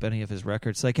brought up any of his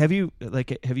records. Like, have you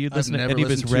listened to any of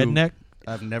his Redneck?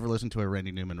 I've never listened to a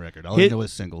Randy Newman record. All I know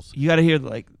is singles. You got to hear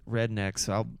like Redneck.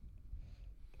 So I'll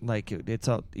like it's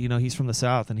all he's from the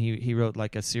South and he wrote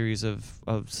like a series of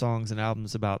songs and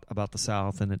albums about the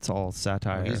South and it's all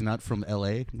satire. He's not from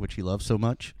L.A., which he loves so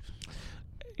much.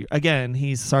 Again,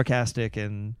 he's sarcastic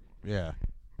and yeah.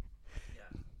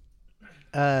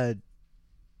 I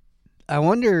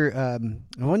wonder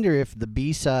if the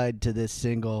B-side to this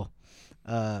single,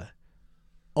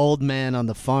 "Old Man on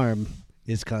the Farm,"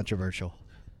 is controversial.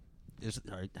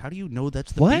 How do you know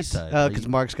that's the What? B-side? Oh, because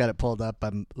Mark's got it pulled up.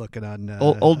 I'm looking on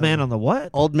old man on the what?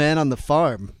 "Old Man on the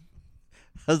Farm."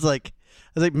 I was like,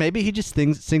 maybe he just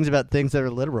sings about things that are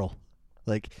literal.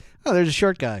 Like, oh, there's a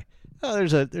short guy. Oh,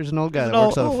 there's an old guy that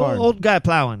works on a farm. Old guy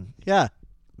plowing. Yeah.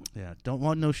 Yeah, don't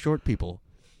want no short people.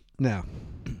 No.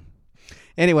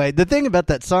 Anyway, the thing about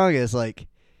that song is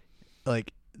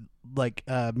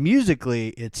musically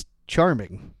it's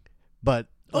charming, but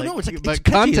it's but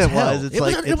catchy as hell. content-wise, it's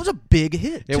it was a big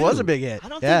hit. it was a big hit. I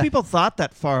don't think people thought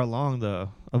that far along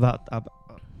though about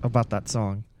that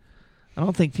song. I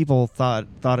don't think people thought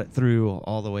it through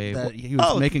all the way. That he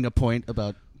was making a point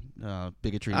about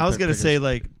bigotry. I was going to say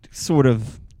like it's sort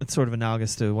of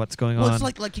analogous to what's going on. It's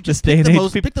like you this just day pick and the,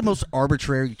 age. pick the most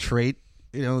arbitrary trait,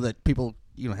 that people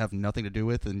have nothing to do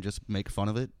with, and just make fun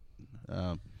of it.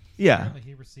 Yeah, Apparently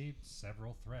he received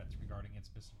several threats regarding its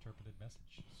misinterpreted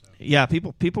message. So yeah.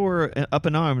 People were up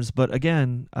in arms, but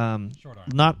again, short arm.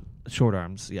 not short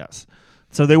arms. Yes,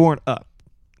 so they weren't up.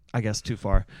 I guess too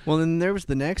far. Well, then there was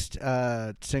the next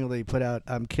single that he put out,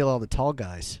 "Kill All the Tall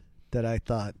Guys," that I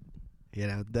thought,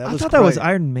 I thought that was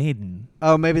Iron Maiden.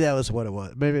 Oh, maybe that was what it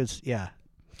was. Maybe it's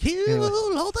Kill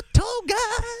all the tall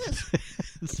guys.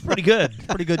 It's pretty good.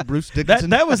 Pretty good, Bruce Dickinson.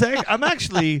 That was. I'm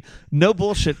actually no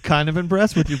bullshit. Kind of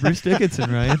impressed with your Bruce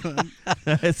Dickinson, Ryan.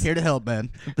 Here to help, man.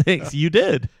 Thanks. You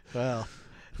did. Well,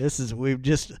 we've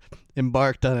just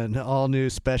embarked on an all new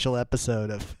special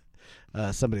episode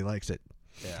of Somebody Likes It.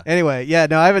 Yeah. Anyway,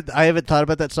 I haven't thought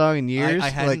about that song in years. I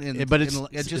hadn't, but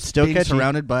it's just still being catchy.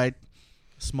 surrounded by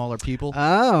Smaller people.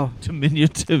 Oh,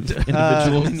 Diminutive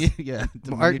individuals. Yeah.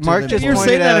 Mark just You're pointed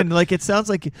saying that, out- and like it sounds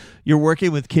like you're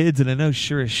working with kids, and I know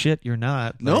sure as shit you're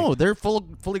not. No, Like, they're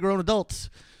fully grown adults.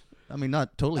 I mean,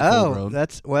 not totally full oh,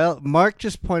 grown. Mark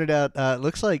just pointed out. It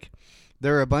looks like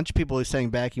there are a bunch of people who sang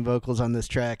backing vocals on this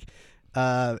track,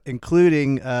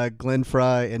 including Glenn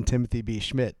Fry and Timothy B.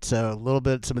 Schmidt. So a little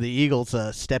bit, some of the Eagles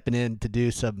stepping in to do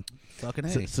some Fucking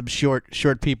A. some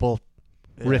short people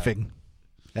riffing,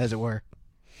 as it were.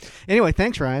 Anyway,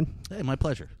 thanks, Ryan. Hey, my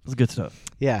pleasure. it was good stuff.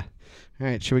 Yeah. All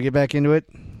right, should we get back into it?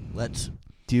 Let's.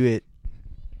 Do it.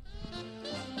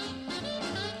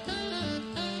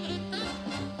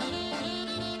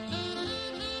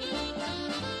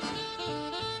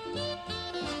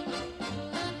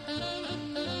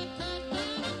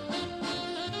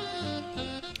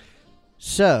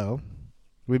 So,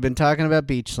 we've been talking about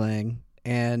beach slang,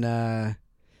 and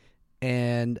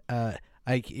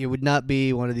it would not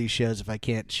be one of these shows if I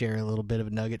can't share a little bit of a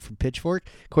nugget from Pitchfork.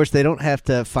 Of course, they don't have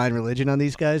to find religion on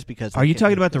these guys because. Are you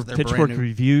talking about the they're Pitchfork brand new.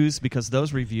 reviews? Because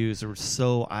those reviews are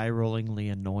so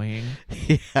eye-rollingly annoying.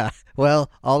 Yeah.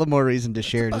 Well, all the more reason to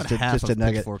share About just half a of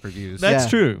nugget. Pitchfork reviews. That's Yeah.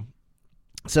 true.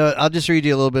 So I'll just read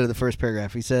you a little bit of the first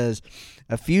paragraph. He says,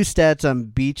 "A few stats on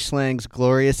Beach Slang's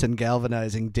glorious and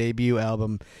galvanizing debut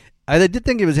album." I did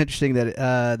think it was interesting that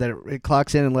it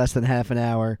clocks in less than half an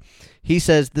hour.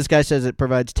 This guy says it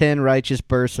provides 10 righteous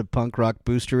bursts of punk rock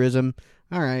boosterism.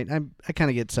 All right, I kind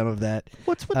of get some of that.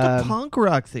 What's with the punk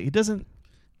rock thing? It doesn't.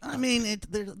 I mean,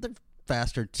 they're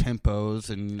faster tempos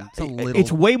and it's a little.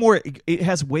 It's way more. It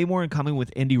has way more in common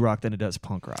with indie rock than it does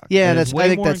punk rock. Yeah, It is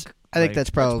way more I think that's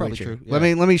probably, probably true. true, Let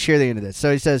yeah. me share the end of this.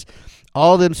 So he says,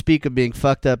 all of them speak of being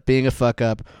fucked up, being a fuck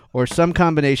up, or some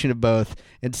combination of both.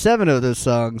 In 7 of those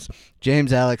songs,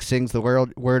 James Alex sings the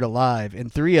word alive. In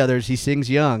 3 others, he sings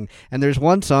young. And there's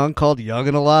one song called Young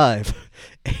and Alive.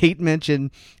 8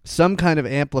 mention some kind of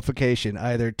amplification,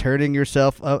 either turning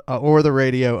yourself up or the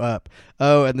radio up.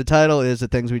 Oh, and the title is The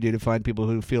Things We Do to Find People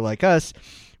Who Feel Like Us,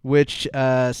 which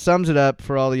sums it up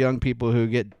for all the young people who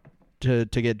get to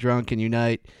get drunk and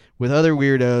unite with other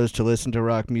weirdos to listen to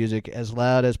rock music as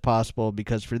loud as possible,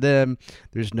 because for them,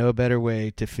 there's no better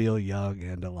way to feel young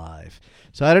and alive.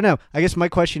 So I don't know. I guess my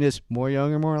question is, more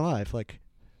young or more alive? Like,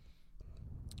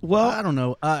 Well, I don't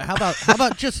know. How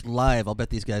about just live? I'll bet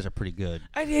these guys are pretty good.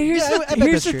 Here's I bet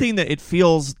here's that's the true. thing that it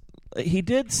feels. He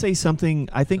did say something.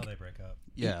 I think Until they break up.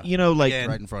 Yeah, you know, like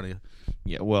right in front of you.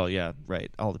 yeah. Well, yeah, right.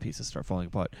 All the pieces start falling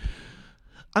apart.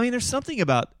 I mean, there's something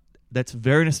about that's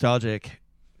very nostalgic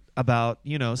about,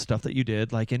 you know, stuff that you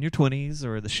did like in your 20s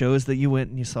or the shows that you went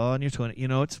and you saw in your 20s. You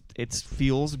know, it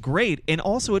feels great, and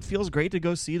also it feels great to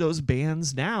go see those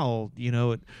bands now. You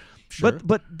know. Sure.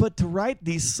 But to write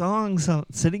these songs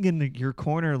sitting in your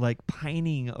corner like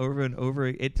pining over and over,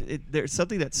 it there's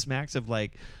something that smacks of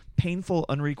like painful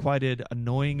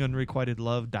annoying unrequited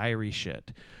love diary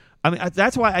shit. I mean,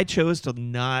 that's why I chose to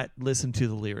not listen to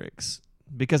the lyrics,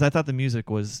 because I thought the music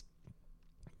was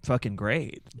fucking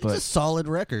great. It's But a solid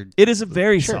record. it is a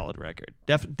very Sure. solid record.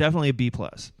 Definitely a B+.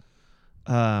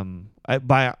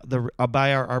 By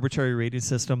our arbitrary rating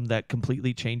system that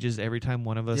completely changes every time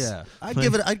one of us. Yeah, I'd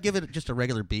play- give it just a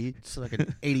regular B. It's like an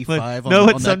But 85 no, on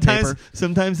it's that paper.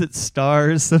 sometimes it's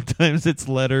stars, sometimes it's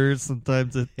letters,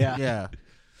 sometimes it's yeah. Yeah.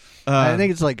 I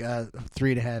think it's like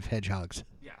 3.5 hedgehogs.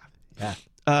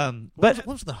 but What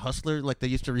was the Hustler? Like they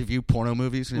used to review porno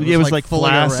movies. And it was like fully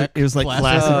flaccid. erect. It was like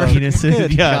flaccid Oh, penises.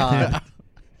 good yeah,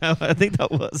 God. I think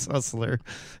that was Hustler.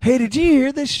 Hey, did you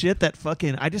hear this shit? That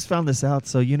fucking I just found this out.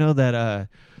 So you know that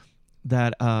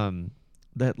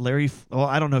Larry. Well,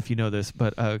 I don't know if you know this,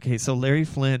 but okay. So Larry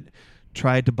Flint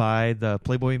tried to buy the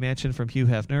Playboy Mansion from Hugh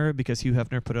Hefner because Hugh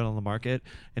Hefner put it on the market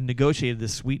and negotiated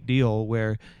this sweet deal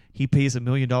where he pays $1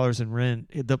 million in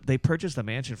rent. They purchased the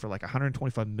mansion for like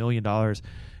 $125 million,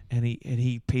 and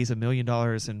he pays $1 million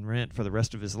in rent for the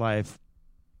rest of his life,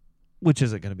 which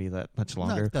isn't going to be that much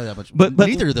longer. Not that much. But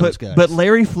neither of those guys. But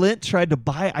Larry Flint tried to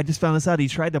buy. I just found this out. He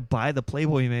tried to buy the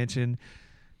Playboy Mansion.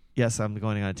 Yes, I'm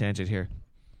going on a tangent here.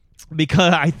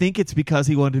 Because I think it's because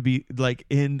he wanted to be like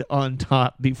end on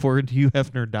top before Hugh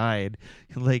Hefner died.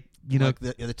 Like, you know,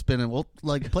 it's been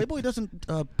like Playboy doesn't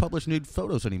publish nude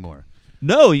photos anymore.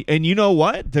 no, and you know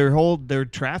what? Their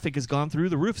traffic has gone through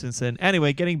the roof since then.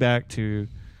 Anyway, getting back to,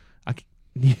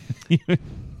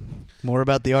 More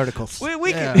about the articles.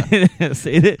 we Yeah. can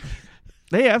say that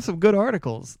they have some good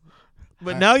articles,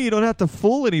 but now you don't have to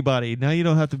fool anybody. Now you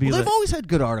don't have to be. Well, like, they've always had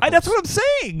good articles. that's what I'm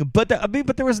saying. But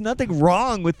but there was nothing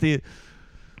wrong with the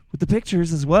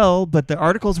pictures as well. But the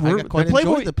articles were I quite the Playboy.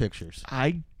 enjoyed the pictures.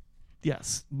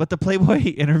 Yes, but the Playboy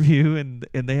interview and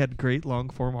they had great long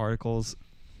form articles.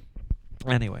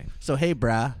 Anyway, So hey,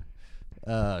 brah,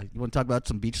 you want to talk about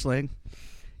some beach slang?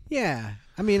 Yeah.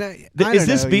 I mean, I is don't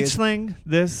this know. beach slang?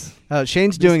 This Oh,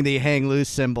 Shane's doing the hang loose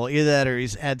symbol. Either that or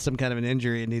he's had some kind of an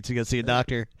injury and needs to go see a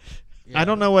doctor. I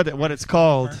don't know what it's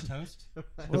called. Burnt toast?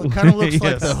 Well, it kind of looks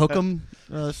like Yes. the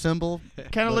hook'em symbol.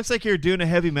 Kind of looks like you're doing a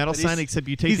heavy metal But he's- sign, except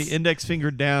you take he's- the index finger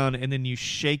down and then you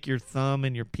shake your thumb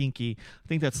and your pinky. I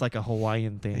think that's like a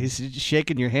Hawaiian thing. He's just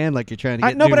shaking your hand like you're trying to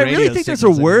get No, new but I really radio think there's a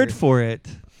signals in word here. for it.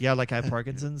 Yeah, like I have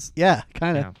Parkinson's. Yeah,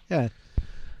 kind of. Yeah.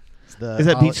 It's the Is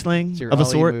that Ollie- beach slang it's your of a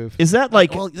Ollie sort? move. Is that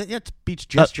like Well, yeah, it's beach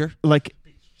gesture. like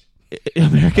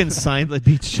American Sign like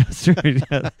beach gesture?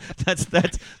 Yeah.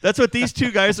 That's what these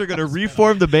two guys are going to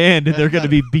reform the band, and they're going to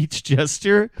be beach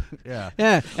gesture. Yeah.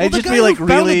 Yeah. Well, It'd the just guy be like who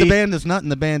founded really, the band is not in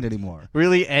the band anymore.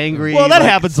 really angry. Well, that like,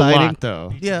 happens a exciting. lot, though.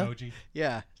 Beach Yeah. emoji.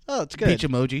 Yeah. Oh, it's good. Beach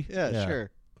emoji. Yeah,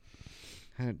 sure.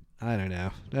 I don't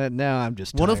know. Now I'm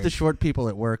just One of tired. the short people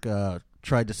at work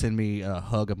tried to send me a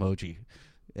hug emoji,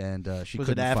 and she Was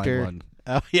it couldn't after? find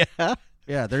one. Oh yeah.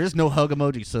 Yeah, there is no hug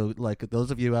emoji. So, like those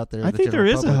of you out there, in I the think there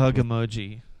general is a public, hug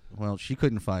emoji. Well, she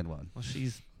couldn't find one. Well,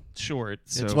 she's short,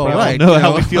 so Well, I right, don't know you how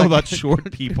know, we feel like- about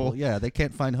short people. Well, yeah, they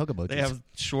can't find hug emojis. They have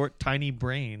short, tiny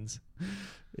brains.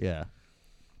 Yeah.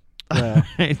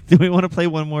 Do we want to play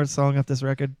one more song off this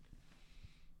record?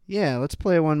 Yeah. Let's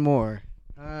play one more.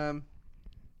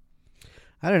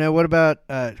 I don't know. What about?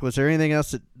 Was there anything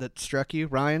else that struck you,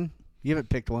 Ryan? You haven't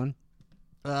picked one.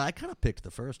 I kind of picked the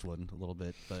first one a little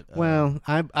bit, but Well,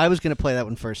 I was going to play that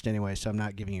one first anyway, so I'm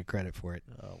not giving you credit for it.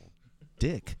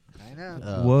 dick. I know.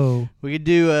 Whoa. We could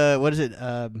do what is it?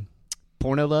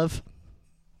 Porno Love.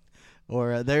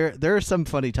 Or there are some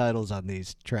funny titles on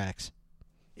these tracks.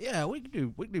 Yeah, we can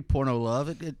do porno love.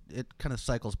 It kind of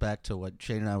cycles back to what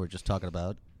Shane and I were just talking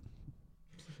about.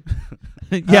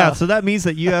 Yeah, so that means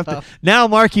that you have to now,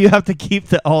 Mark. You have to keep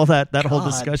all that whole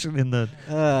God. discussion in the.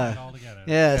 Uh, It all together.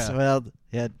 yes. Yeah. Well,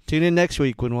 yeah. Tune in next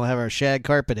week when we'll have our shag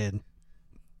carpet in.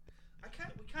 We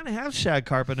kind of have shag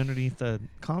carpet underneath the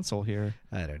console here.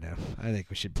 I don't know. I think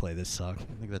we should play this song. I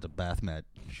think that's a bath mat.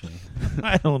 Shane.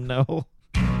 I don't know.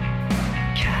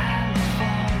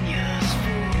 California's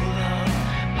full of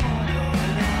porno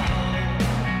love.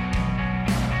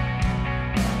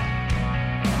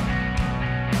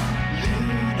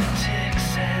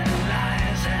 Lunatics and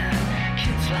liars and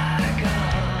kids like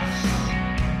us.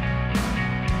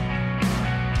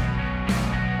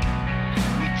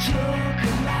 We took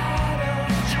a lot of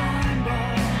time,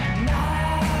 but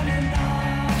not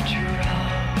enough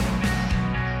drugs.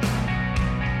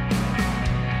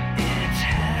 It's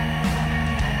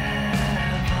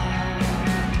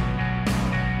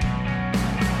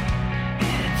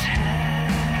It's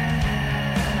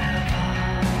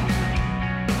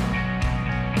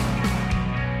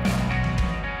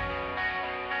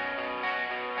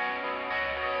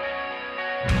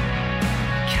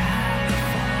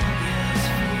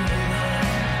California's full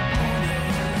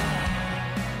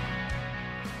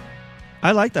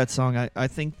I like that song. I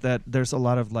think that there's a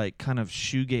lot of like kind of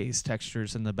shoegaze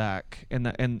textures in the back, and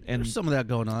There's some of that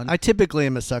going on. I typically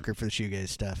am a sucker for the shoegaze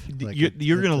stuff. Like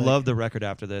you're gonna it's love the record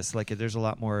after this. Like, there's a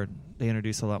lot more. They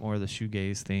introduce a lot more of the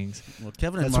shoegaze things. well,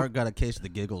 Kevin and That's Mark got a case of the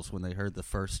giggles when they heard the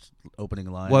first opening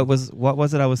line. What was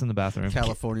it? I was in the bathroom.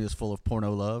 California is full of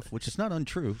porno love, which is not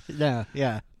untrue.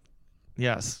 Yeah.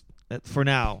 Yes, for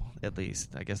now at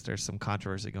least. I guess there's some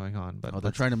controversy going on, but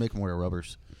They're trying to make them wear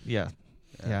rubbers. yeah,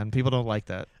 and people don't like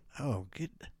that. Oh, good.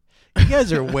 You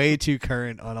guys are way too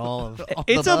current on all of.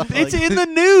 It's in the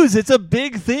news. It's a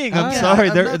big thing. I'm Yeah, sorry.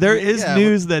 I'm there not- there is yeah,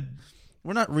 news that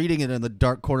We're not reading it in the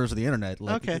dark corners of the internet.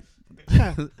 Like, Okay.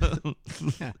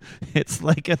 it's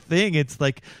like a thing. It's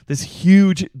like this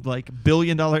huge like $1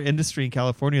 billion industry in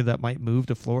California that might move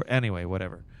to Florida. Anyway,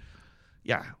 whatever.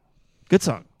 Yeah, good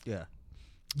song. Yeah.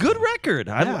 Good record.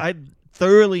 Yeah. I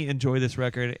thoroughly enjoy this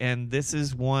record, and this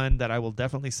is one that I will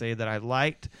definitely say that I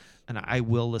liked, and I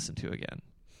will listen to again.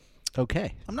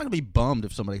 Okay. I'm not gonna be bummed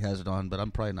if somebody has it on, but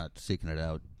I'm probably not seeking it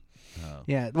out.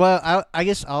 Yeah. Well, I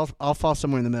guess I'll fall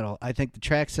somewhere in the middle. I think the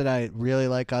tracks that I really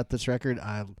like on this record,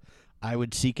 I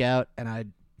would seek out and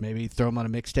I'd maybe throw them on a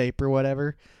mixtape or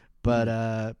whatever.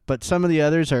 But some of the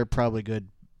others are probably good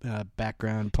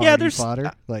background party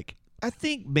fodder. Like I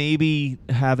think maybe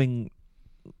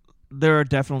there are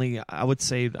definitely, I would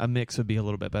say a mix would be a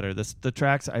little bit better. The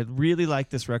tracks, I really like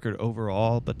this record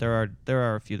overall, but there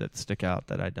are a few that stick out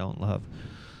that I don't love.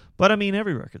 But I mean,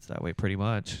 every record's that way pretty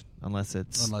much, unless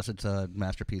it's a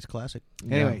masterpiece classic.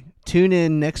 Anyway, tune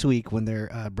in next week when they're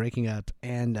breaking up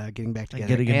and getting back together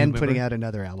getting a new and putting member. out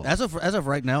another album. As of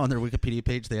right now, on their Wikipedia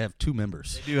page, they have 2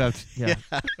 members. They do have yeah.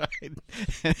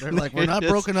 They're like, we're not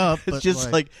broken up. It's but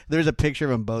just like there's a picture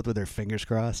of them both with their fingers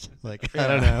crossed. Like I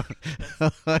don't know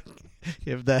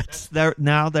if that's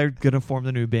Now they're gonna form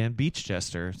the new band Beach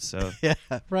Jester. So yeah,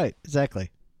 right, exactly.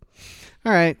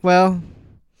 All right, well,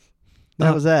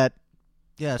 that was that.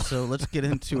 Yeah, so let's get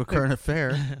into a current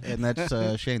affair, and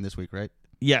that's Shane this week, right?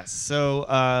 yes, so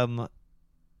I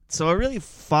really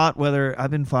fought whether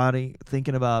I've been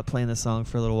thinking about playing this song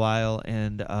for a little while,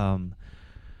 and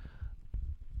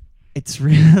it's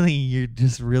really you're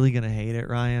just really gonna hate it,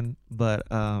 Ryan,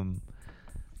 but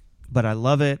I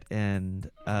love it, and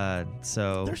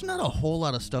so There's not a whole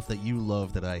lot of stuff that you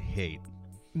love that I hate.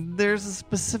 there's a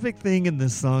specific thing in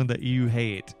this song that you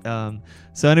hate.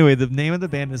 So anyway, the name of the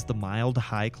band is the Mild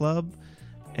High Club,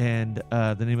 and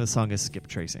the name of the song is Skip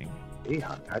Tracing. Hey,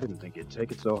 honey, I didn't think you'd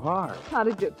take it so hard. How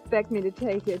did you expect me to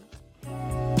take it?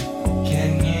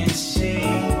 Can you see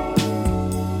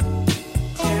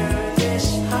through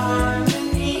this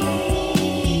harmony?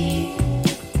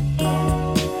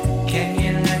 Can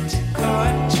you let the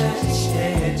chord just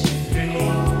set you free?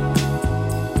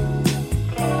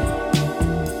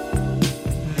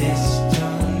 This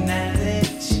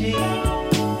tonality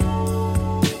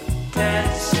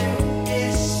doesn't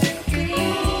disagree.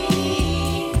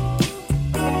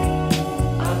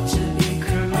 Ought to be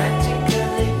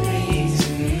grammatically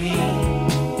pleasing me.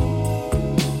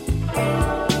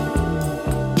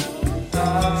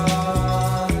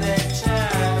 All that I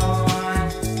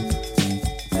want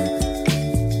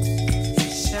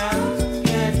is some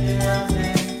good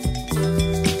loving,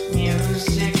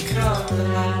 musical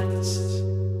lights.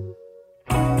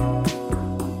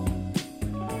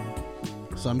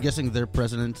 So I'm guessing they're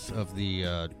presidents of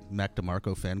the Mac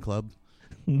DeMarco fan club.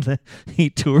 He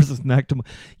tours with Mac DeMarco.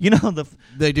 You know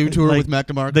They do tour like, with Mac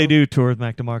DeMarco? They do tour with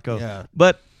Mac DeMarco. Yeah.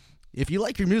 But If you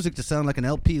like your music to sound like an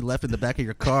LP left in the back of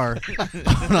your car on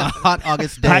a hot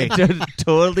August I day,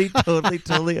 totally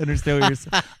understand what you're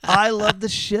saying. I love the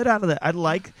shit out of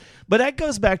that. But that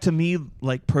goes back to me,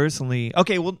 like, personally.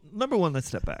 Okay, well, number one, let's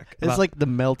step back. It's like the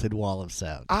melted wall of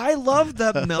sound. I love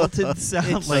that melted sound.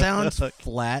 it like, sounds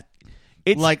flat.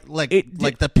 it's, like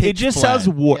the pitch It just flat. sounds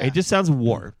warped. Yeah. It just sounds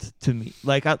warped to me.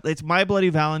 Like it's My Bloody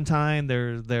Valentine.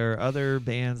 There are other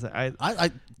bands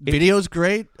that video's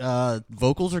great.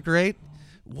 Vocals are great.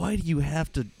 Why do you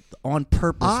have to, on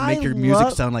purpose, make your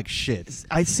music sound like shit?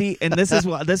 I see, and this is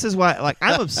why. Like,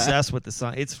 I'm obsessed with the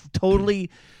song. It's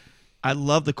totally. I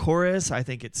love the chorus. I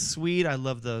think it's sweet. I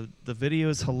love the video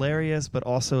is hilarious, but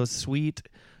also sweet.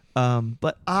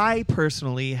 But I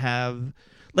personally have,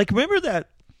 like, remember that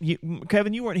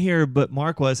Kevin, you weren't here, but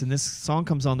Mark was, and this song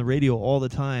comes on the radio all the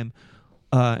time.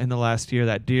 In the last year,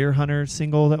 that Deer Hunter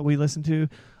single that we listened to,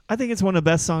 I think it's one of the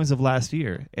best songs of last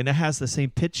year, and it has the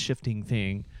same pitch shifting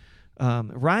thing.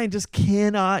 Ryan just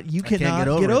cannot get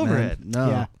over it. No.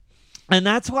 Yeah. And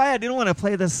that's why I didn't want to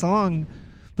play this song.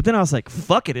 But then I was like,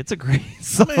 fuck it, it's a great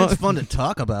song. I mean, it's fun to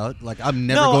talk about. Like, I'm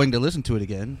never going to listen to it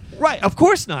again. Right, of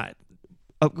course not.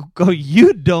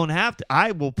 You don't have to.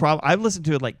 I will probably. I've listened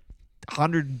to it like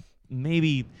 100,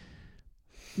 maybe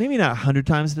not 100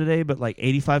 times today, but like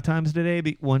 85 times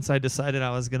today. Once I decided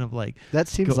I was gonna like. That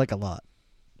seems like a lot.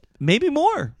 Maybe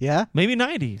more. Yeah. Maybe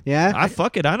 90. Yeah.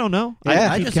 Fuck it. I don't know.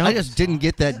 Yeah. I just didn't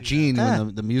get that gene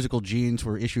when the musical genes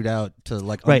were issued out to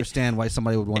like Right. understand why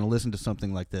somebody would want to listen to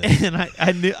something like this. And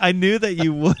I knew that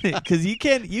you wouldn't, because you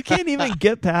can't even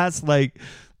get past like.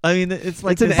 I mean, it's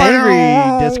like It's an this-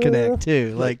 angry disconnect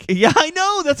too. Like Yeah, I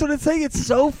know. That's what it's saying. It's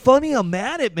so funny how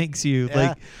mad it makes you. Yeah.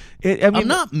 Like, I mean, I'm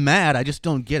not mad. I just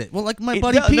don't get it. Well, like my It-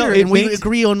 buddy no, Peter, it and we makes-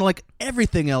 agree on like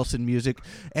everything else in music,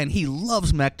 and he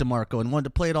loves Mac DeMarco and wanted to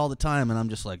play it all the time. And I'm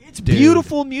just like, It's dude.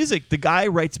 beautiful music. The guy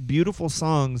writes beautiful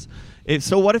songs.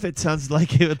 So what if it sounds like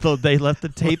they left the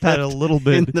tape out a little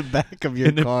bit in the back of your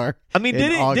in the- car. I mean,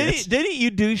 in August. didn't you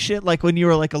do shit like when you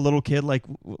were like a little kid,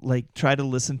 like try to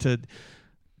listen to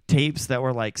tapes that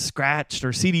were like scratched or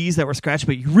CDs that were scratched,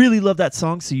 but you really loved that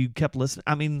song, so you kept listening?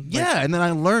 I mean, like, Yeah, and then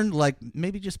I learned like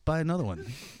maybe just buy another one.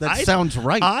 That sounds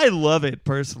right. I love it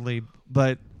personally,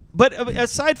 but I mean,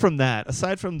 aside from that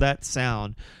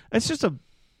sound, it's just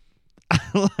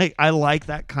I like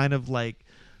that kind of like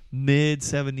mid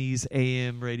 70s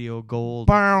AM radio gold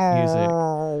music.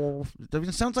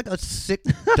 It sounds like a sick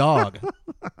dog.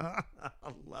 I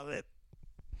love it.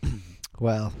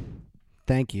 Well,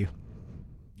 thank you.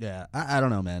 Yeah, I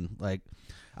don't know, man. Like,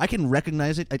 I can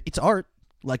recognize it. It's art.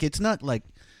 Like, it's not like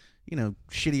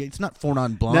shitty. It's not Four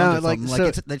Non Blonde. No, or like,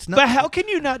 something. so- It's not. But how can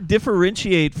you not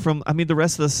differentiate from? I mean, the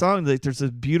rest of the song. Like, there's a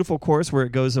beautiful chorus where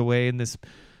it goes away, and this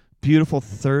beautiful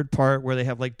third part where they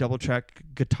have like double track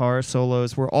guitar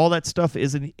solos, where all that stuff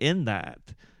isn't in that.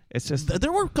 It's just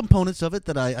There were components of it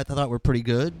that I thought were pretty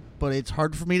good, but it's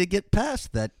hard for me to get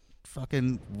past that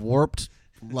fucking warped.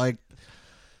 Like,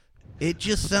 it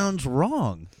just sounds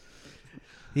wrong.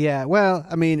 Yeah, well,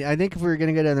 I mean, I think if we were going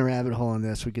to go down the rabbit hole on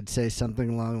this, we could say something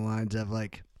along the lines of,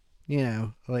 like,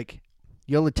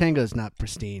 Yola Tango's not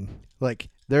pristine. Like,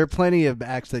 there are plenty of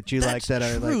acts that you like that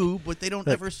are, like... true, but they don't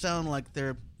ever sound like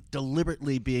they're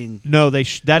deliberately being... no. That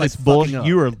is like, bullshit. fucking up.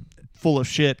 You are full of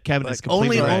shit. Kevin is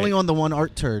completely right. Only on the one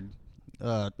art turd.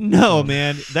 No,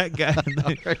 man, that guy.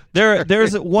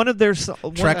 There's one of their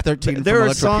Track 13 There from are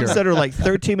Electro songs Pure. that are like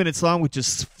 13 minutes long with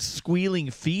just squealing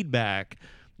feedback.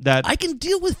 That I can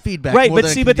deal with feedback, right, more but than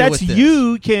I see, can but deal that's with this.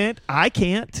 you can't. I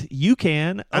can't. You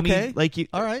can. I Okay. mean, like you.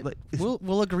 All right, like-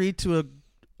 we'll agree to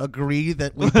agree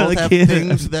that we Like both have in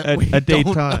things that we a don't.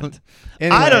 detente.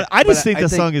 Anyway, I don't. I but just think the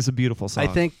song is a beautiful song. I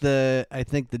think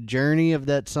the journey of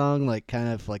that song, like, kind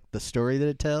of like the story that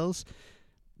it tells,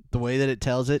 the way that it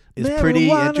tells it is pretty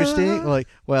Marijuana. interesting. Like,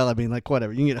 well, I mean, like,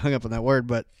 whatever. You can get hung up on that word,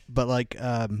 but like,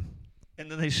 and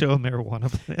then they show a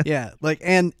marijuana plant. yeah, like,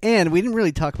 and we didn't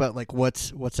really talk about like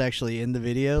what's actually in the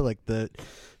video. Like the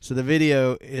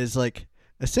video is like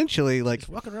essentially like He's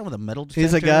walking around with a metal detector.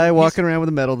 he's a guy walking around with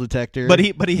a metal detector. But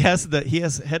he has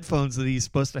headphones that he's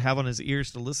supposed to have on his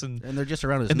ears to listen, and they're just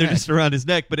around his and neck. they're just around his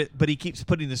neck. But he keeps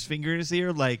putting his finger in his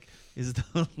ear, like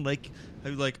like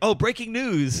oh, breaking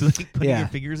news, like putting Yeah. your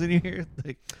fingers in your ear,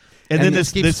 like, and then he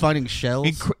this keeps this finding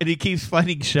shells. and he keeps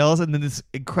finding shells, and then this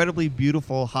incredibly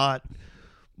beautiful hot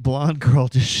blonde girl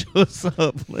just shows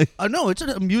up. Like, No, it's an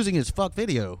amusing as fuck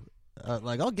video.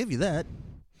 Like, I'll give you that.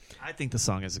 I think the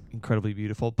song is incredibly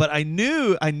beautiful, but I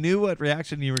knew what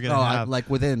reaction you were gonna have. Like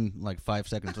within like 5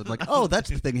 seconds, it's like, oh, that's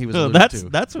the thing he was. No, alluding to.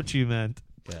 that's what you meant.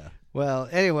 Yeah. well,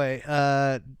 anyway,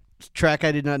 track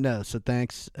I did not know. So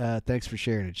thanks for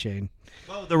sharing it, Shane.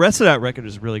 Well, the rest of that record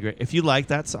is really great. If you like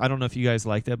that, I don't know if you guys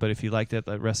like that, but if you like that,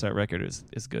 the rest of that record is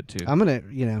good too. I'm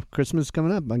gonna, Christmas is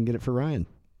coming up. I can get it for Ryan.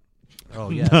 Oh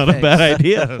yeah. Not a thanks. bad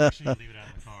idea. Make sure you leave it out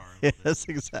in the car. Yes,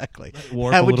 exactly.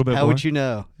 Warp How a would little bit how more. would you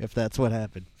know if that's what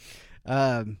happened?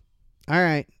 All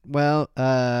right. Well,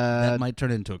 That might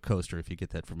turn into a coaster if you get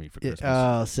that for me for Christmas.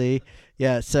 oh, see,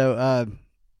 yeah. So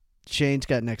Shane's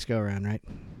got next go around, right?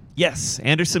 Yes,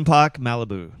 Anderson .Paak,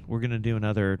 Malibu. We're gonna do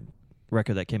another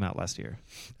record that came out last year.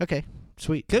 Okay,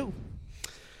 sweet. Cool.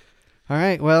 All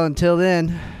right. Well, until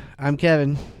then, I'm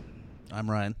Kevin. I'm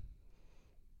Ryan.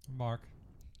 Mark.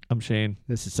 I'm Shane.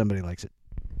 This is Somebody Likes It.